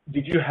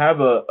 Did you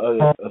have a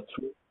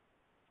tweet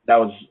that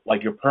was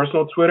like your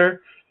personal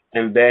Twitter,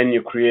 and then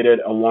you created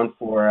a one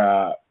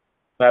for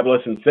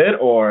Fabulous and Fit,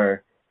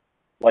 or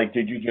like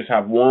did you just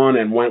have one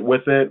and went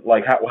with it?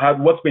 Like,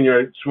 what's been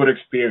your Twitter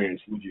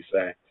experience? Would you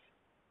say?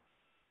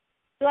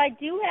 So I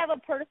do have a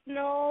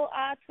personal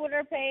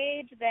Twitter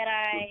page that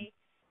I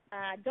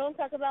don't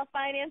talk about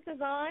finances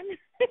on.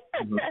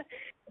 Mm-hmm.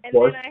 And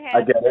course, then I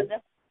have get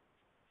it.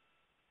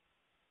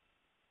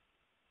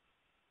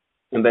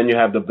 And then you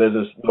have the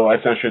business, well,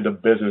 essentially the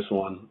business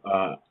one,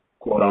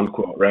 quote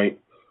unquote, right?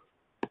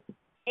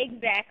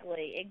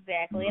 Exactly.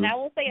 And I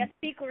will say a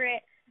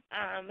secret.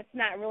 It's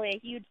not really a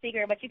huge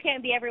secret, but you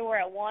can't be everywhere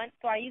at once.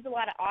 So I use a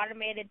lot of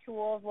automated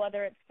tools,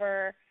 whether it's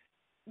for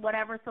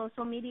whatever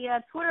social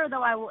media. Twitter,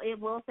 though, it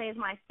will say is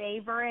my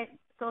favorite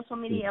social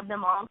media of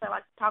them all. So I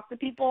like to talk to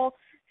people.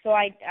 So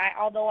I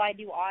although I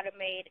do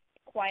automate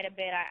quite a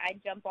bit, I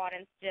jump on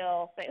and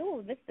still say,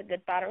 "Oh, this is a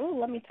good thought," or "Oh,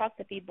 let me talk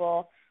to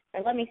people,"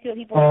 or "Let me see what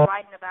people are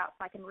writing about,"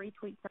 so I can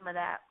retweet some of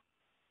that.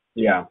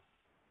 Yeah,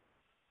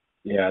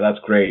 yeah, that's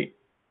great.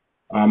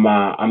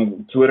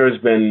 Twitter's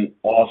been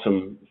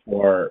awesome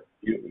for,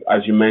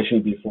 as you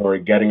mentioned before,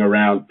 getting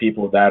around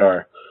people that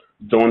are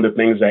doing the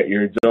things that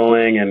you're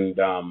doing, and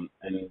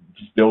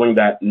just building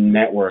that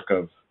network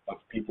of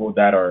people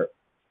that are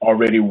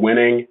already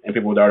winning and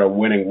people that are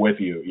winning with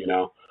you.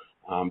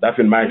 That's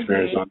been my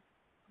experience on.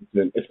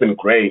 It's been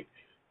great.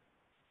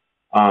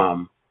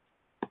 Um,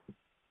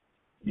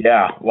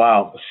 yeah,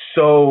 wow.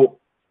 So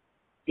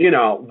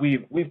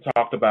we've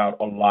talked about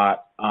a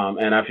lot,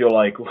 and I feel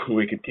like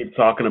we could keep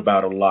talking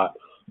about a lot.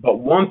 But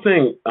one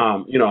thing,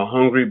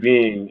 Hungry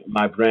Being,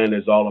 my brand,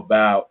 is all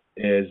about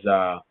is,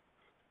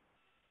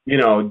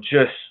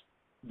 just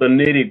the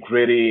nitty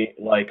gritty,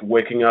 like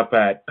waking up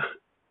at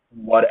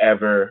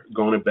whatever,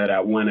 going to bed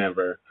at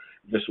whenever,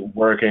 just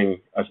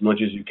working as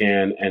much as you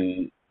can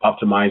and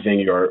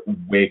optimizing your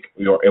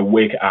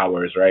awake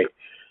hours, right?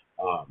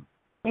 Um,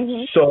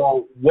 Mhm.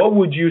 so, what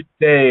would you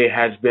say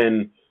has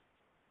been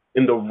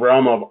in the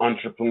realm of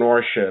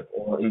entrepreneurship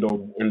or in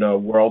the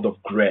world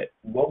of grit,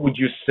 what would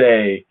you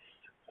say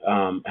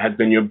has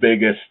been your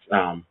biggest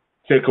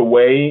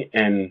takeaway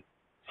and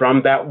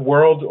from that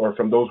world or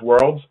from those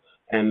worlds,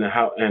 and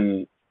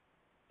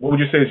what would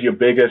you say is your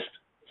biggest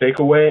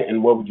takeaway,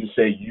 and what would you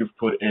say you've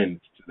put into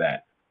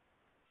that?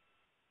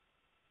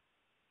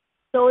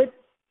 So it's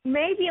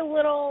maybe a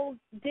little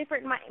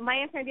different. My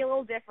answer may be a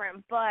little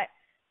different, but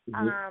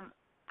Hmm.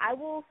 I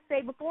will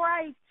say before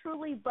I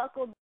truly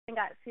buckled and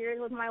got serious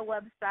with my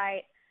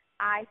website,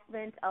 I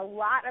spent a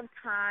lot of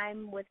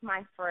time with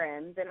my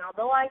friends. And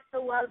although I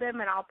still love them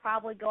and I'll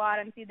probably go out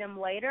and see them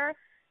later,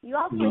 you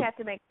also Hmm. have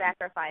to make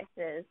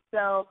sacrifices.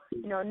 So,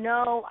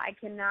 no, I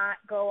cannot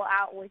go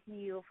out with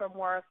you from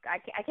work. I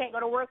can't go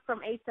to work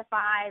from 8 to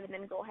 5 and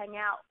then go hang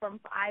out from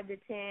 5 to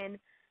 10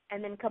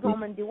 and then come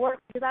home and do work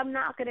because I'm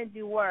not going to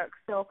do work.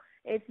 So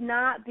it's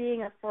not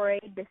being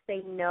afraid to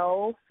say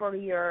no for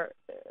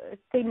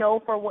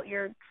what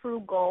your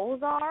true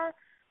goals are.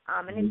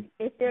 And Hmm.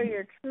 if they're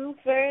your true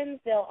friends,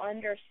 they'll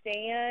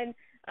understand.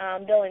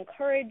 They'll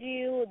encourage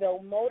you.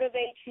 They'll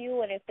motivate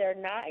you. And if they're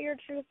not your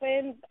true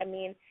friends, I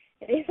mean,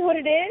 it is what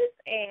it is,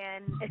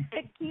 and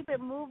keep it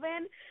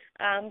moving.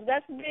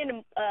 That's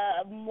been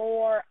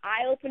more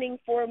eye-opening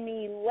for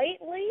me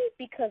lately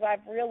because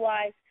I've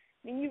realized,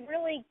 I mean, you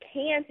really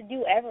can't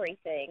do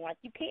everything. Like,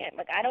 you can't.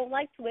 Like, I don't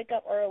like to wake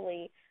up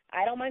early.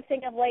 I don't mind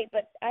staying up late,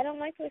 but I don't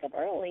like to wake up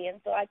early, and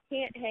so I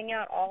can't hang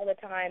out all the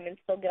time and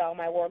still get all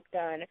my work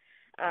done.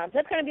 So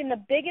that's kind of been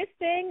the biggest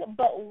thing,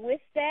 but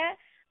with that,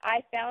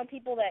 I found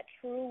people that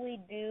truly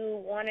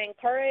do want to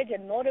encourage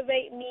and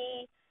motivate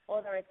me,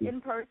 whether it's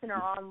in person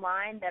or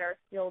online, that are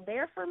still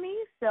there for me.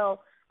 So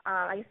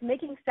I guess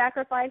making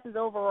sacrifices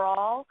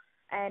overall,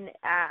 and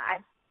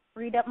I've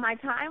freed up my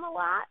time a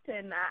lot,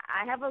 and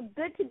I have a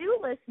good to-do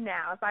list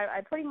now. So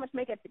I pretty much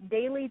make a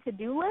daily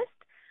to-do list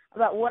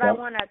about what I Yeah.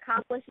 want to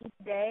accomplish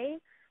each day.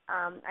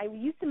 I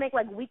used to make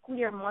like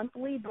weekly or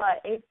monthly,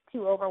 but it's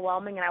too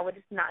overwhelming, and I would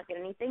just not get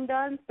anything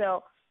done.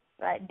 So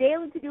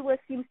daily to-do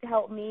list seems to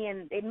help me,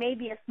 and it may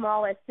be as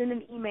small as send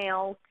an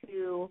email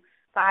to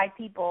 5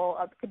 people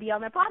to be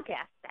on their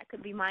podcast. That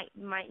could be my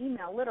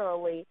email,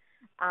 literally.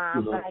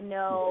 Hmm. But I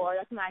know, or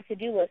that's my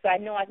to-do list, so I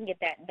know I can get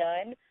that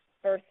done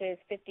versus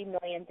 50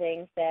 million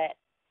things that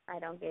I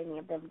don't get any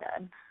of them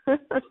done.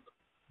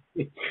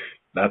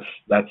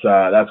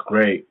 That's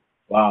great.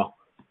 Wow,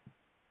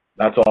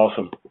 that's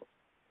awesome.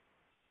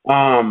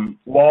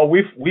 Well,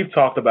 we've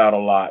talked about a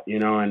lot,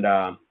 and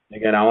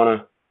again, I want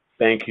to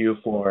thank you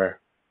for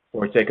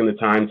taking the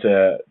time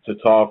to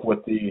talk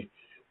with the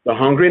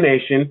Hungry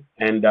Nation,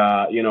 and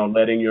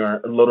letting your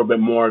a little bit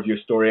more of your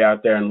story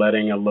out there, and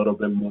letting a little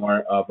bit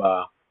more of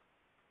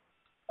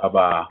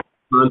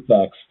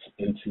context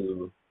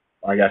into,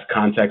 or I guess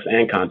context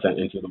and content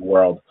into the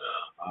world.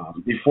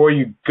 Before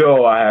you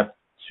go, I have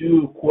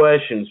two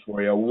questions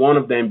for you. One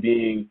of them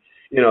being,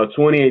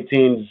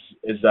 2018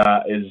 is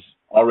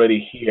already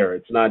here.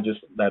 It's not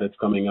just that it's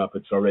coming up;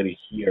 it's already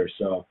here.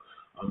 So,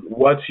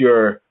 what's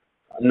your,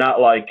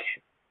 not like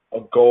a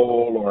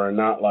goal, or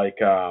not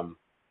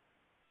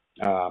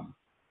um,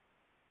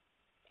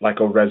 like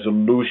a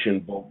resolution,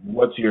 but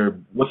what's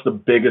the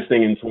biggest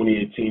thing in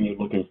 2018 you're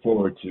looking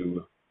forward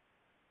to?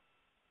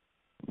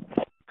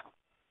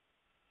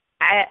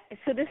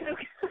 So this is,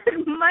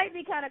 might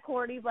be kind of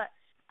corny, but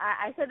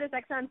I said this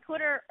actually on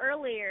Twitter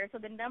earlier. So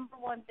the number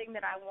one thing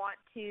that I want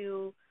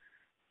to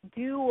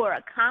do or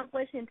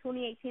accomplish in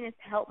 2018 is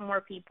to help more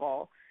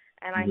people.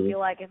 And I Hmm. feel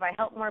like if I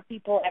help more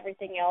people,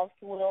 everything else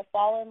will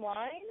fall in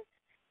line.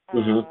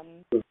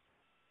 Hmm.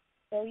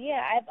 So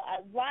yeah, I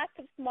have lots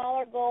of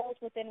smaller goals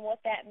within what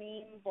that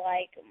means,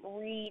 like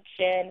reach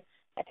and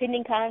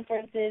attending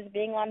conferences,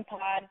 being on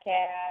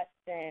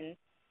podcasts, and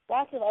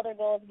lots of other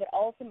goals, but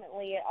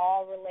ultimately it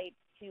all relates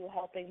to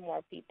helping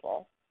more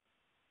people.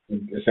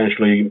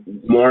 Essentially,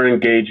 more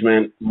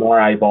engagement, more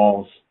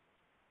eyeballs,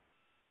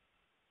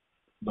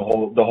 the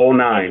whole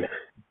nine.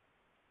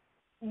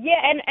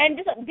 Yeah, and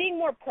just being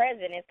more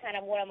present is kind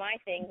of one of my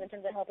things in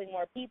terms of helping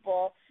more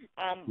people.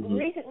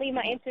 Recently,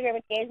 my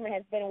Instagram engagement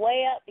has been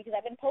way up because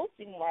I've been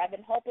posting more. I've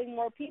been helping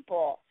more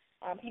people.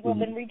 People have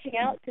been reaching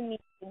out to me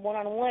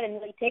one-on-one and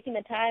really taking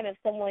the time if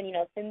someone,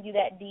 sends you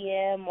that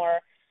DM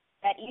or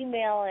that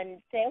email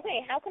and say,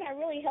 okay, how can I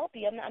really help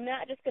you? I'm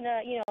not just going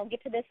to,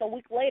 get to this a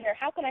week later.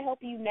 How can I help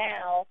you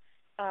now?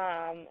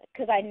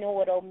 Because I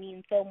know it'll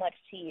mean so much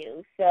to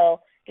you.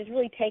 So just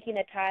really taking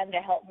the time to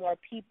help more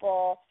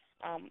people.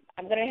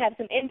 I'm going to have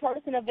some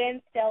in-person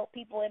events to help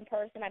people in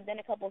person. I've done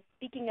a couple of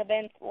speaking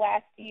events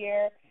last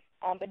year,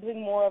 but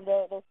doing more of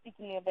those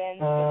speaking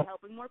events and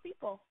helping more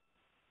people.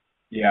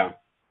 Yeah,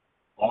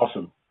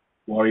 awesome.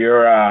 Well,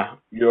 you're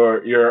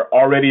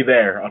already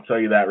there. I'll tell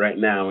you that right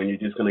now, and you're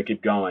just gonna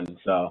keep going.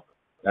 So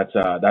that's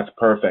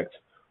perfect.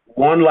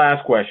 One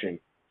last question: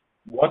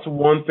 what's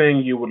one thing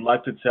you would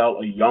like to tell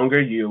a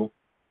younger you,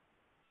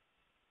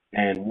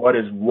 and what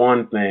is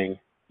one thing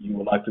you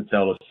would like to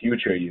tell a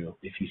future you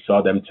if you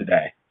saw them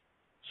today?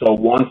 So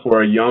one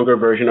for a younger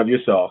version of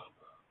yourself,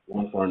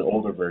 one for an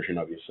older version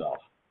of yourself.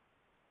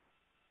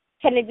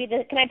 Can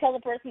I tell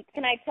the person?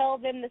 Can I tell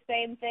them the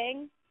same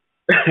thing?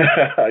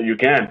 You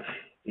can.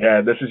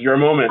 Yeah, this is your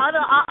moment.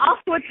 I'll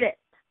switch it.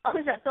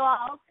 So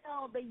I'll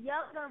tell the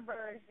younger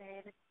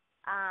version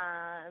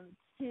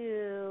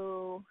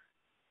to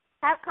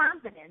have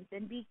confidence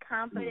and be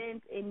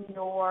confident in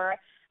your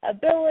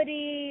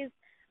abilities.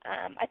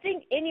 I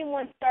think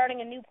anyone starting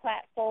a new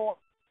platform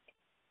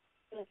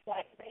is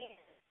like, man,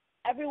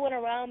 everyone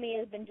around me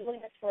has been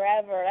doing this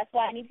forever. That's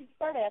why I need to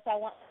start it. That's why I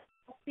want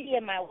to see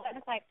in my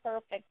website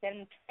perfect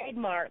and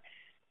trademark.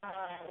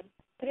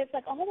 But it's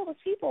like all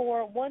those people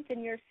were once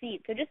in your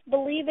seat. So just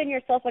believe in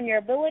yourself and your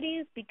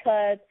abilities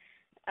because,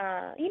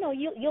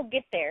 you'll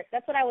get there. So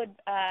that's what I would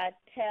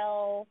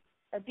tell,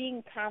 or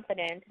being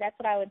confident, that's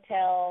what I would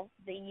tell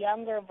the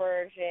younger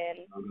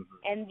version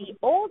and the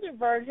older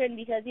version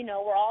because,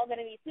 we're all going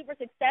to be super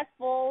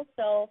successful.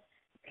 So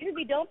it's going to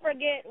be don't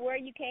forget where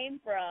you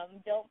came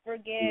from. Don't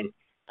forget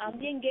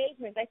the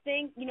engagements. I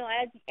think,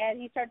 as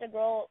you start to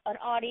grow an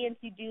audience,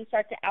 you do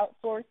start to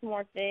outsource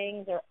more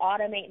things or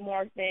automate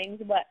more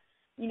things. But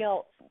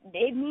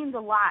it means a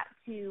lot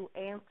to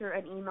answer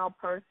an email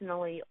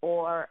personally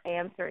or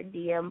answer a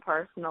DM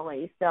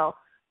personally. So,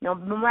 no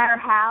matter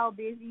how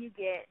busy you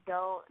get,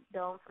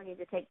 don't forget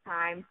to take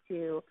time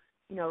to,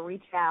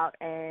 reach out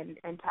and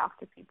talk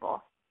to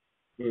people.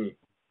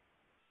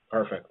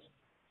 Perfect.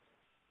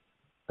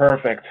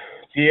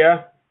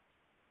 Tia,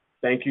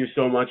 thank you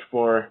so much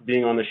for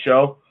being on the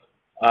show.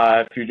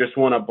 If you just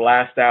want to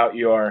blast out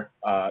your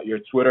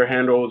Twitter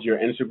handles, your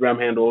Instagram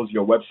handles,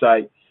 your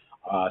website,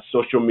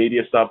 social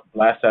media stuff,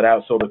 blast that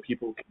out so that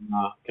people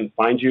can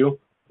find you.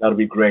 That'll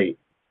be great.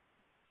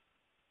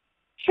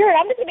 Sure.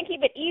 I'm just going to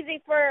keep it easy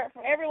for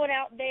everyone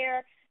out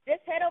there.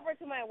 Just head over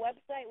to my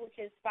website, which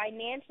is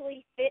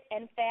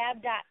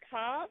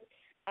financiallyfitandfab.com.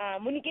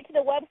 When you get to the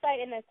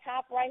website, in the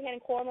top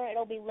right-hand corner,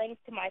 it'll be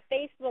links to my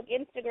Facebook,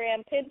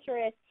 Instagram,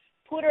 Pinterest,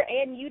 Twitter,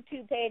 and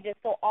YouTube pages.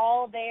 So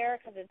all there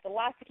because it's a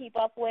lot to keep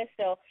up with.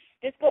 So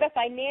just go to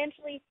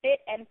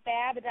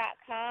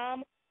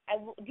financiallyfitandfab.com. I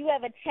do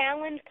have a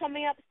challenge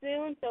coming up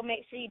soon, so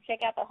make sure you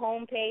check out the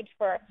homepage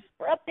for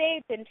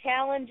updates and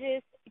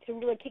challenges to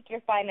really kick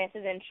your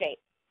finances in shape.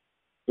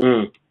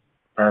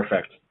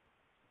 Perfect.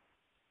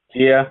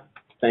 Tia,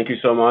 thank you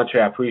so much. I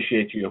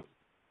appreciate you.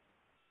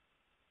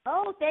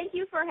 Oh, thank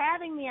you for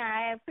having me.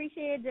 I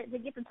appreciate it to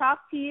get to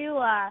talk to you.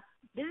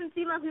 Didn't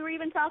seem like we were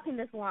even talking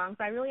this long,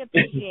 so I really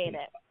appreciate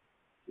it.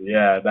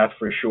 Yeah, that's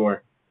for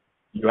sure.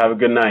 You have a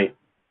good night.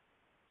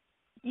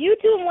 You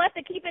too, and we'll have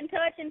to keep in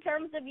touch in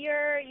terms of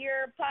your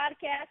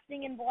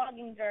podcasting and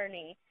blogging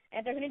journey. And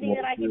if there's anything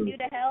that I can do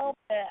to help,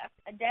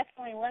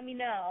 definitely let me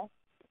know.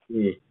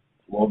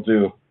 Will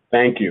do.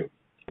 Thank you.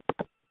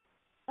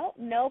 Oh,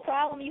 no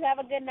problem. You have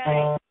a good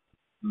night.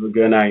 Have a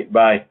good night.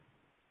 Bye.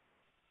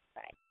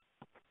 Bye.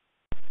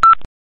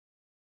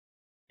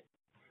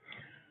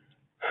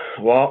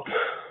 Well,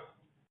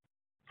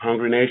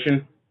 Hungry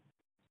Nation,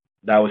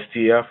 that was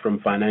Tia from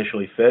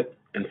Financially Fit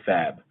and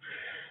Fab.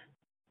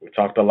 We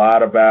talked a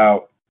lot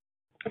about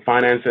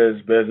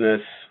finances,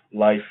 business,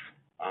 life.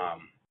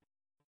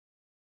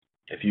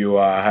 If you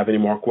have any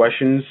more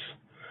questions,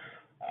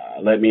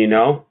 let me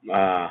know.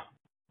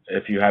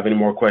 If you have any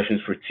more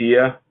questions for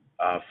Tia,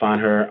 find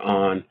her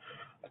on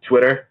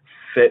Twitter,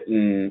 fit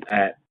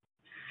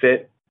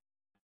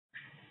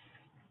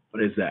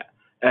what is that?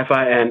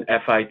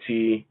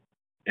 FINFIT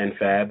and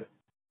Fab,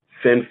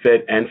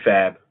 FinFit and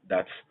Fab.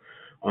 That's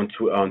on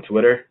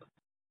Twitter.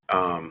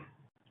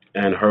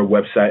 And her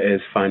website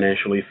is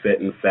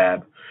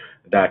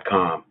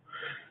financiallyfitandfab.com.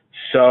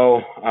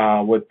 So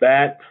with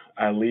that,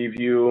 I leave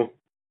you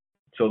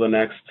till the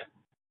next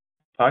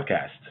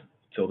podcast,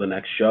 till the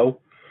next show.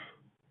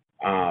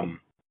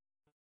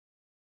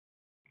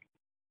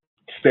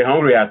 Stay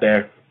hungry out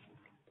there.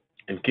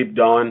 and keep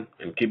going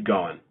and keep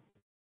going.